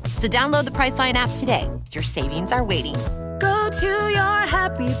again. So download the Priceline app today. Your savings are waiting. Go to your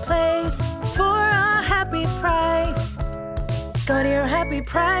happy place for a happy price. Go to your happy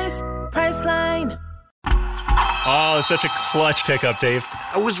price, Priceline. Oh, such a clutch pickup, Dave.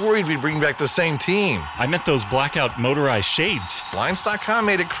 I was worried we'd bring back the same team. I meant those blackout motorized shades. Blinds.com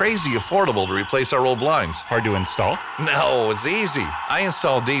made it crazy affordable to replace our old blinds. Hard to install? No, it's easy. I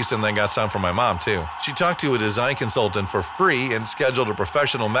installed these and then got some for my mom, too. She talked to a design consultant for free and scheduled a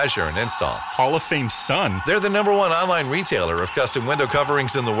professional measure and install. Hall of Fame son. They're the #1 online retailer of custom window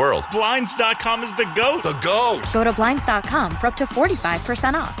coverings in the world. Blinds.com is the GOAT. The GOAT! Go to Blinds.com for up to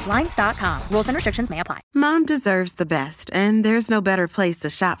 45% off. Blinds.com. Rules and restrictions may apply. Mom deserves the best, and there's no better place to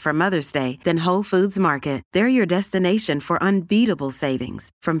shop for Mother's Day than Whole Foods Market. They're your destination for unbeatable savings,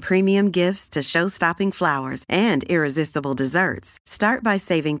 from premium gifts to show-stopping flowers and irresistible desserts. Start by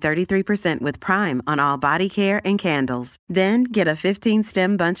saving 33% with Prime on all body care and candles. Then get a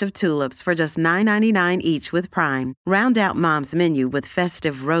 15-stem bunch of tulips for just $9.99 each with Prime. Round out Mom's menu with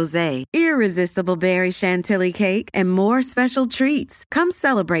festive rosé, irresistible berry chantilly cake, and more special treats. Come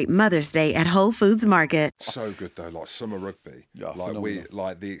celebrate Mother's Day at Whole Foods Market. So good though, like summer rugby. Yeah, like phenomenal.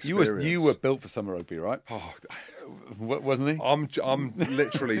 like the experience. You were built for summer rugby, right? Oh, Wasn't he? I'm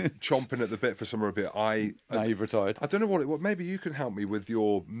literally chomping at the bit for summer rugby. Now you've retired. I don't know what maybe you can help me with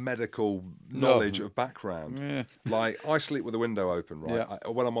your medical knowledge of background. Yeah. Like I sleep with the window open, right? Yeah.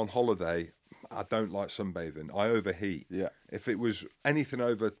 When I'm on holiday, I don't like sunbathing. I overheat. Yeah. If it was anything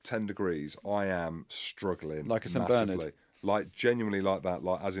over 10 degrees, I am struggling. Like a St. massively. Bernard. Like genuinely like that,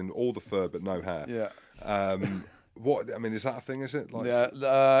 like as in all the fur but no hair. Yeah. What I mean, is that a thing? Is it? Like,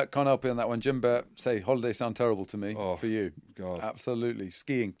 Yeah, can't help you on that one. Jim Burt, say holidays sound terrible to me. Oh, for you, God. Absolutely.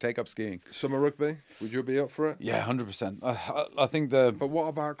 Skiing, take up skiing. Summer rugby? Would you be up for it? Yeah, 100%. I think the. But what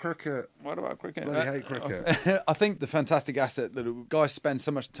about cricket? What about cricket? Bloody hate cricket. I think the fantastic asset that guys spend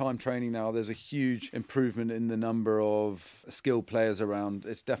so much time training now. There's a huge improvement in the number of skilled players around.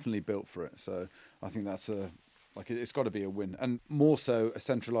 It's definitely built for it. So I think that's it's got to be a win, and more so a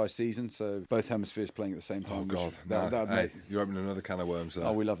centralised season, so both hemispheres playing at the same time. Oh God! You're opening another can of worms there.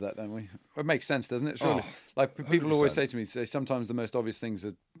 Oh, we love that, don't we? It makes sense, doesn't it? Surely, people 100%. always say to me, sometimes the most obvious things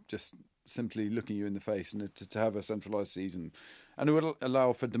are just simply looking you in the face, and to have a centralised season. And it would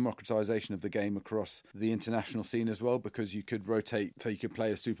allow for democratisation of the game across the international scene as well, because you could rotate, so you could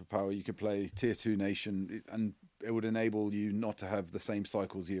play a superpower, you could play tier 2 nation, and it would enable you not to have the same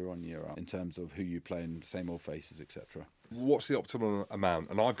cycles year on year out in terms of who you play and the same old faces, etc. What's the optimal amount?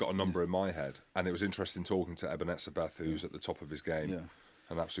 And I've got a number in my head, and it was interesting talking to Ebenezer Beth, who's at the top of his game,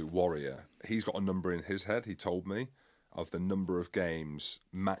 an absolute warrior. He's got a number in his head, he told me, of the number of games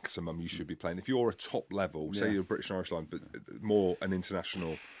maximum you should be playing. If you're a top level, say you're a British and Irish line, but more an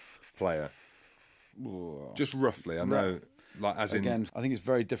international player, just roughly, I know, like as again, I think it's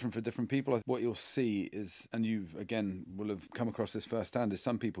very different for different people. What you'll see is, and you again will have come across this firsthand, is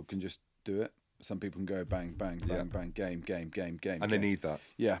some people can just do it some people can go bang, bang, bang, bang, game. And they need that.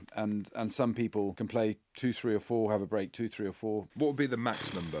 Yeah, and some people can play 2, 3 or 4, have a break 2, 3 or 4. What would be the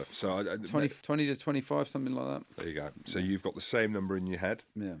max number? So 20 to 25, something like that. There you go. So you've got the same number in your head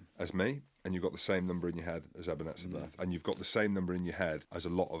as me, and you've got the same number in your head as Ebenezer, and you've got the same number in your head as a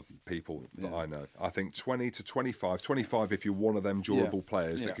lot of people that I know. I think 20 to 25 if you're one of them durable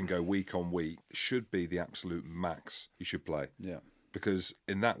players that can go week on week, should be the absolute max you should play. Yeah. Because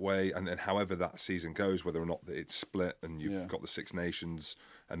in that way, and then however that season goes, whether or not it's split and you've got the Six Nations,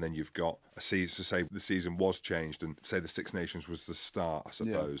 and then you've got a season, to say the season was changed, and say the Six Nations was the start, I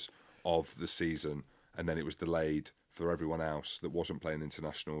suppose, of the season, and then it was delayed for everyone else that wasn't playing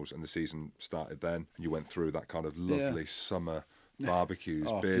internationals, and the season started then, and you went through that kind of lovely summer barbecues,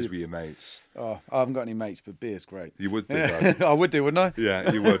 beers with your mates. Oh, I haven't got any mates, but beer's great. You would do that. I would do, wouldn't I?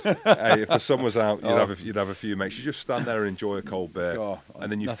 Yeah, you would. Hey, if the sun was out, you'd have a few mates. You just stand there and enjoy a cold beer,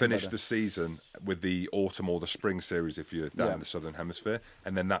 and then you finish the season with the autumn or the spring series if you're down in the southern hemisphere,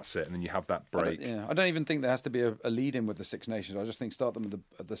 and then that's it. And then you have that break. I don't even think there has to be a lead in with the Six Nations. I just think start them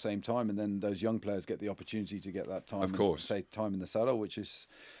at the same time, and then those young players get the opportunity to get that time. Of course, say time in the saddle, which is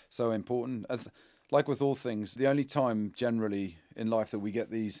so important. Like with all things, the only time generally in life that we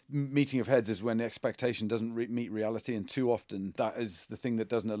get these meeting of heads is when the expectation doesn't meet reality, and too often that is the thing that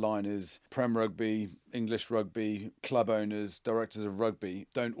doesn't align. Is Prem Rugby, English rugby, club owners, directors of rugby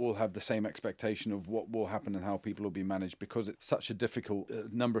don't all have the same expectation of what will happen and how people will be managed, because it's such a difficult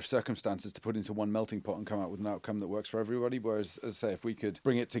number of circumstances to put into one melting pot and come out with an outcome that works for everybody. Whereas, as I say, if we could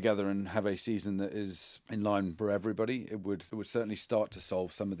bring it together and have a season that is in line for everybody, it would certainly start to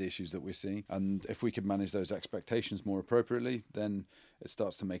solve some of the issues that we're seeing. And if we could manage those expectations more appropriately, then it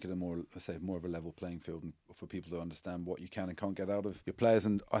starts to make it more of a level playing field for people to understand what you can and can't get out of your players.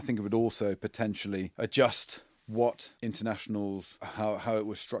 And I think it would also potentially adjust what internationals, how it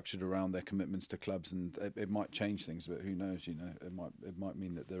was structured around their commitments to clubs, and it might change things, but who knows? It might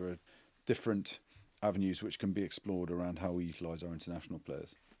mean that there are different avenues which can be explored around how we utilise our international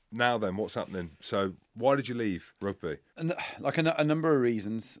players. Now then, what's happening? So why did you leave rugby? And like a number of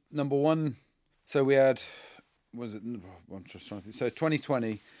reasons. Number one, so we had. I'm just trying to think. So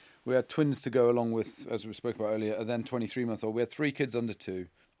 2020, we had twins to go along with, as we spoke about earlier, and then 23-month-old. We had 3 kids under 2.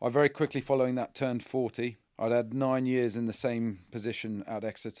 I very quickly following that turned 40. I'd had 9 years in the same position at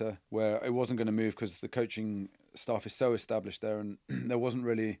Exeter, where it wasn't going to move because the coaching staff is so established there, and there wasn't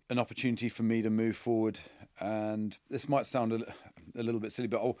really an opportunity for me to move forward. And this might sound a little bit silly,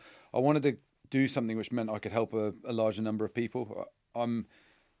 but I wanted to do something which meant I could help a larger number of people. I'm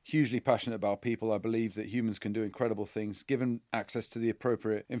hugely passionate about people. I believe that humans can do incredible things. Given access to the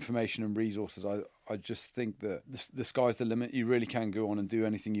appropriate information and resources, I just think that the sky's the limit. You really can go on and do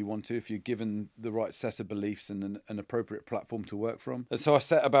anything you want to if you're given the right set of beliefs and an appropriate platform to work from. And so I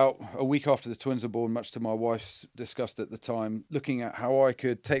set about a week after the twins were born, much to my wife's disgust at the time, looking at how I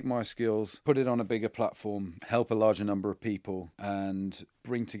could take my skills, put it on a bigger platform, help a larger number of people, and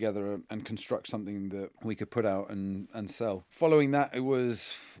bring together and construct something that we could put out and sell. Following that, it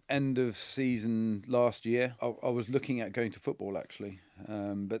was end of season last year. I was looking at going to football actually,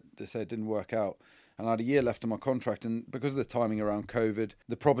 but they said it didn't work out. And I had a year left on my contract, and because of the timing around COVID,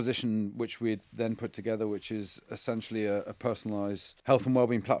 the proposition which we had then put together, which is essentially a personalised health and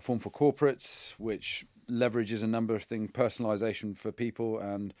wellbeing platform for corporates, which leverages a number of things, personalisation for people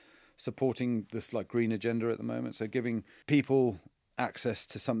and supporting this like green agenda at the moment. So giving people access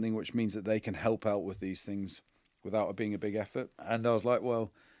to something which means that they can help out with these things without it being a big effort. And I was like,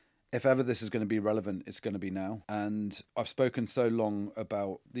 well, if ever this is going to be relevant, it's going to be now. And I've spoken so long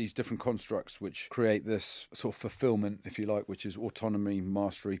about these different constructs which create this sort of fulfillment, if you like, which is autonomy,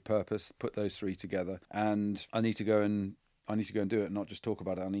 mastery, purpose, put those 3 together. And I need to go and do it, not just talk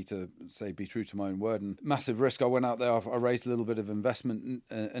about it. I need to be true to my own word. And massive risk. I went out there, I raised a little bit of investment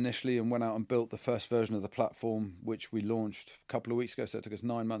initially and went out and built the first version of the platform, which we launched a couple of weeks ago. So it took us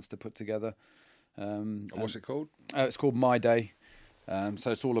 9 months to put together. And what's it called? It's called My Day.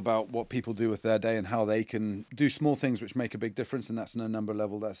 So it's all about what people do with their day and how they can do small things which make a big difference, and that's on a number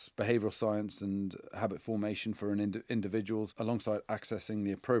level. That's behavioural science and habit formation for individuals, alongside accessing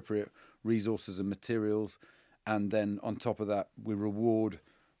the appropriate resources and materials. And then on top of that, we reward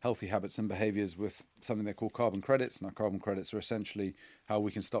healthy habits and behaviours with something they call carbon credits. Now, carbon credits are essentially how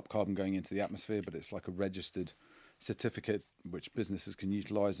we can stop carbon going into the atmosphere, but it's like a registered certificate which businesses can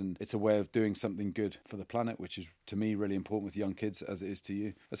utilise, and it's a way of doing something good for the planet, which is to me really important with young kids, as it is to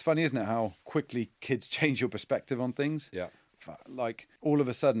you. It's funny, isn't it, how quickly kids change your perspective on things? Yeah. Like all of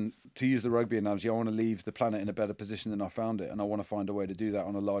a sudden, to use the rugby analogy, I want to leave the planet in a better position than I found it, and I want to find a way to do that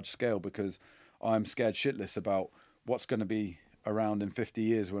on a large scale, because I'm scared shitless about what's going to be around in 50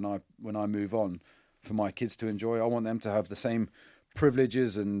 years when I move on for my kids to enjoy. I want them to have the same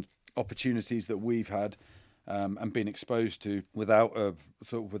privileges and opportunities that we've had and been exposed to without a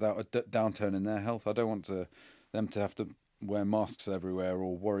downturn in their health. I don't want them to have to wear masks everywhere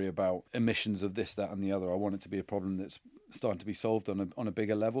or worry about emissions of this, that and the other. I want it to be a problem that's starting to be solved on a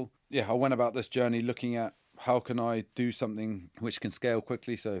bigger level. Yeah, I went about this journey looking at how can I do something which can scale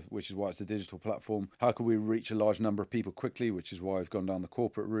quickly, which is why it's a digital platform. How can we reach a large number of people quickly, which is why I've gone down the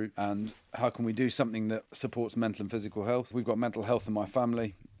corporate route. And how can we do something that supports mental and physical health? We've got mental health in my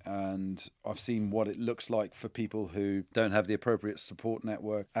family, and I've seen what it looks like for people who don't have the appropriate support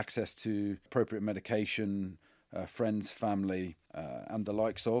network, access to appropriate medication, friends, family, and the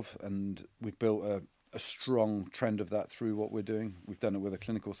likes of. And we've built a strong trend of that through what we're doing. We've done it with a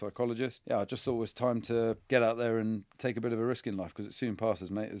clinical psychologist. Yeah, I just thought it was time to get out there and take a bit of a risk in life, because it soon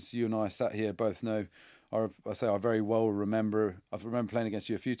passes, mate. As you and I sat here both know, I very well remember, I've remembered playing against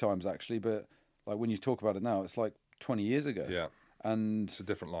you a few times actually, but like when you talk about it now, it's like 20 years ago. Yeah. And it's a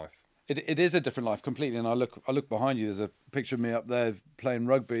different life. It is a different life completely. And I look behind you, there's a picture of me up there playing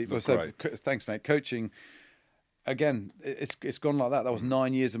rugby. Thanks, mate. Coaching. Again, it's gone like that. That was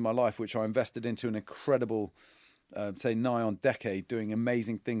 9 years of my life, which I invested into an incredible, say, nigh on decade, doing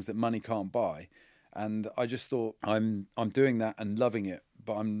amazing things that money can't buy. And I just thought, I'm doing that and loving it,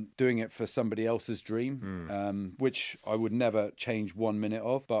 but I'm doing it for somebody else's dream, which I would never change 1 minute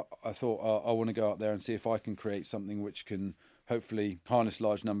of. But I thought, I want to go out there and see if I can create something which can hopefully harness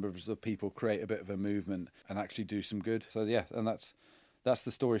large numbers of people, create a bit of a movement, and actually do some good. So yeah, and that's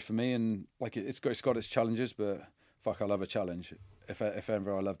the story for me. And like it's got its challenges, but fuck, I love a challenge. If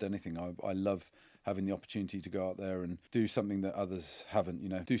ever I loved anything, I love having the opportunity to go out there and do something that others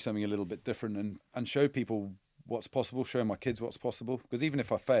haven't. Do something a little bit different and show people what's possible. Show my kids what's possible. Because even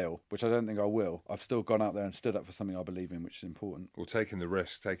if I fail, which I don't think I will, I've still gone out there and stood up for something I believe in, which is important. Well, taking the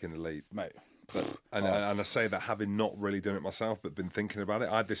risk, taking the leap, mate. And I say that having not really done it myself, but been thinking about it.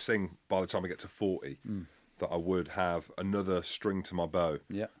 I had this thing by the time I get to 40 that I would have another string to my bow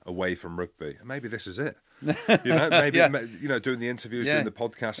away from rugby. And maybe this is it. Maybe doing the interviews, doing the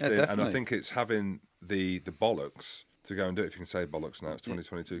podcasting, and I think it's having the bollocks to go and do it. If you can say bollocks now, it's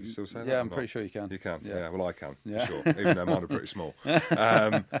 2022. Can you still say that? Yeah, I'm pretty sure you can. You can. Yeah, well, I can for sure, even though mine are pretty small.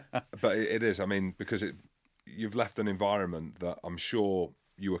 But it is. I mean, because you've left an environment that I'm sure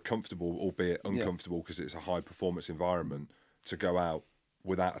you were comfortable, albeit uncomfortable, because it's a high performance environment, to go out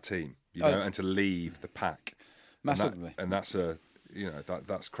without a team, and to leave the pack massively. And that's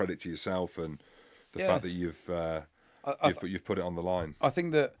that's credit to yourself and the fact that you've put it on the line. I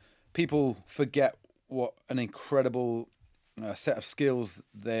think that people forget what an incredible set of skills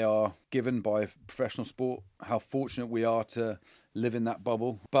they are given by professional sport, how fortunate we are to live in that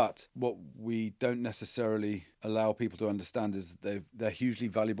bubble. But what we don't necessarily allow people to understand is they're hugely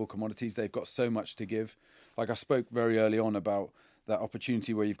valuable commodities. They've got so much to give. Like I spoke very early on about that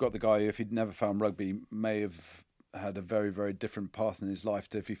opportunity where you've got the guy who, if he'd never found rugby, may have had a very, very different path in his life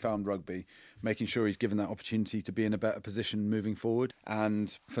to if he found rugby, making sure he's given that opportunity to be in a better position moving forward.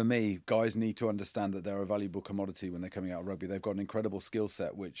 And for me, guys need to understand that they're a valuable commodity when they're coming out of rugby. They've got an incredible skill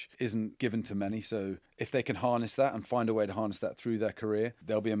set which isn't given to many. So if they can harness that and find a way to harness that through their career,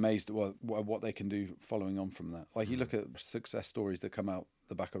 they'll be amazed at what they can do following on from that. Like you look at success stories that come out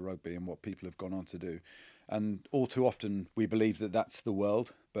the back of rugby and what people have gone on to do. And all too often we believe that that's the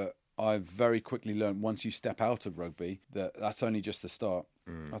world, but I've very quickly learned once you step out of rugby that that's only just the start.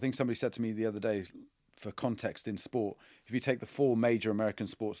 I think somebody said to me the other day, for context in sport, if you take the four major American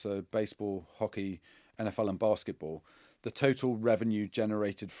sports, so baseball, hockey, NFL and basketball, the total revenue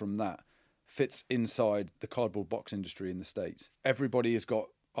generated from that fits inside the cardboard box industry in the States. Everybody has got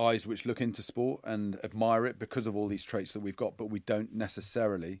eyes which look into sport and admire it because of all these traits that we've got, but we don't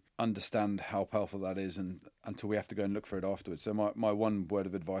necessarily understand how powerful that is until we have to go and look for it afterwards. So my one word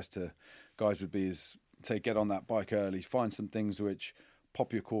of advice to guys would be is, say, get on that bike early, find some things which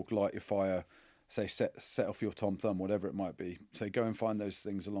pop your cork, light your fire, say set off your Tom Thumb, whatever it might be. So go and find those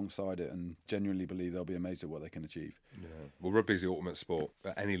things alongside it and genuinely believe they'll be amazed at what they can achieve. Yeah. Well, rugby is the ultimate sport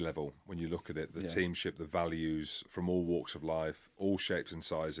at any level when you look at it. The teamship, the values from all walks of life, all shapes and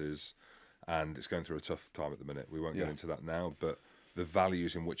sizes, and it's going through a tough time at the minute. We won't get into that now, but the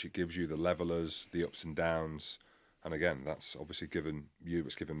values in which it gives you, the levelers, the ups and downs, and again, that's obviously given you,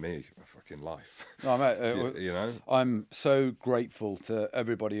 it's given me a fucking life. No, mate, I'm so grateful to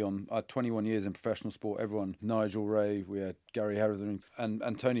everybody I had 21 years in professional sport, everyone, Nigel Ray, we had Gary Hetherington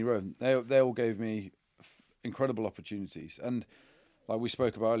and Tony Rowe. They all gave me incredible opportunities. And like we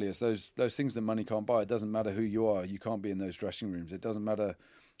spoke about earlier, those things that money can't buy. It doesn't matter who you are. You can't be in those dressing rooms. It doesn't matter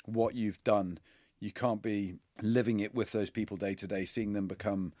what you've done. you can't be living it with those people day to day, seeing them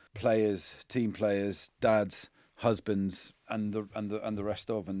become players, team players, dads, husbands, and the rest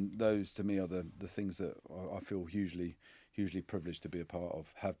of. And those to me are the things that I feel hugely privileged to be a part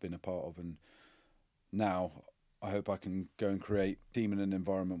of, have been a part of, and now I hope I can go and create a team in an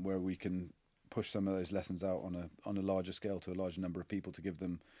environment where we can push some of those lessons out on a larger scale to a larger number of people, to give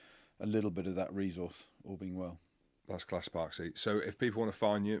them a little bit of that resource, all being well. That's class, Parksy. So if people want to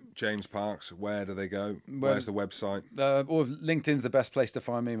find you, James Parks, where do they go? Where's the website? Or LinkedIn's the best place to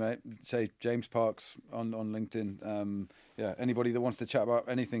find me, mate. Say James Parks on LinkedIn. Anybody that wants to chat about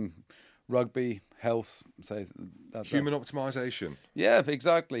anything rugby, health, say that. Human optimization. Yeah,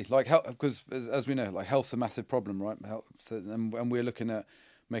 exactly. Like health, because as we know, like health's a massive problem, right? And we're looking at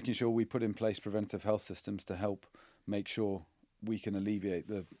making sure we put in place preventive health systems to help make sure we can alleviate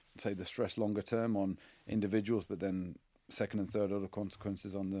the stress longer term on individuals, but then second and third order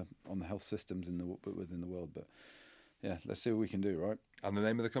consequences on the health systems within the world. But yeah, let's see what we can do, right? And the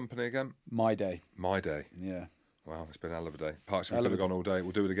name of the company again? My Day. My Day. Yeah. Wow, it's been a hell of a day. Parks, we could have gone all day.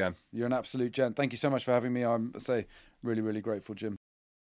 We'll do it again. You're an absolute gent. Thank you so much for having me. I'm really, really grateful, Jim.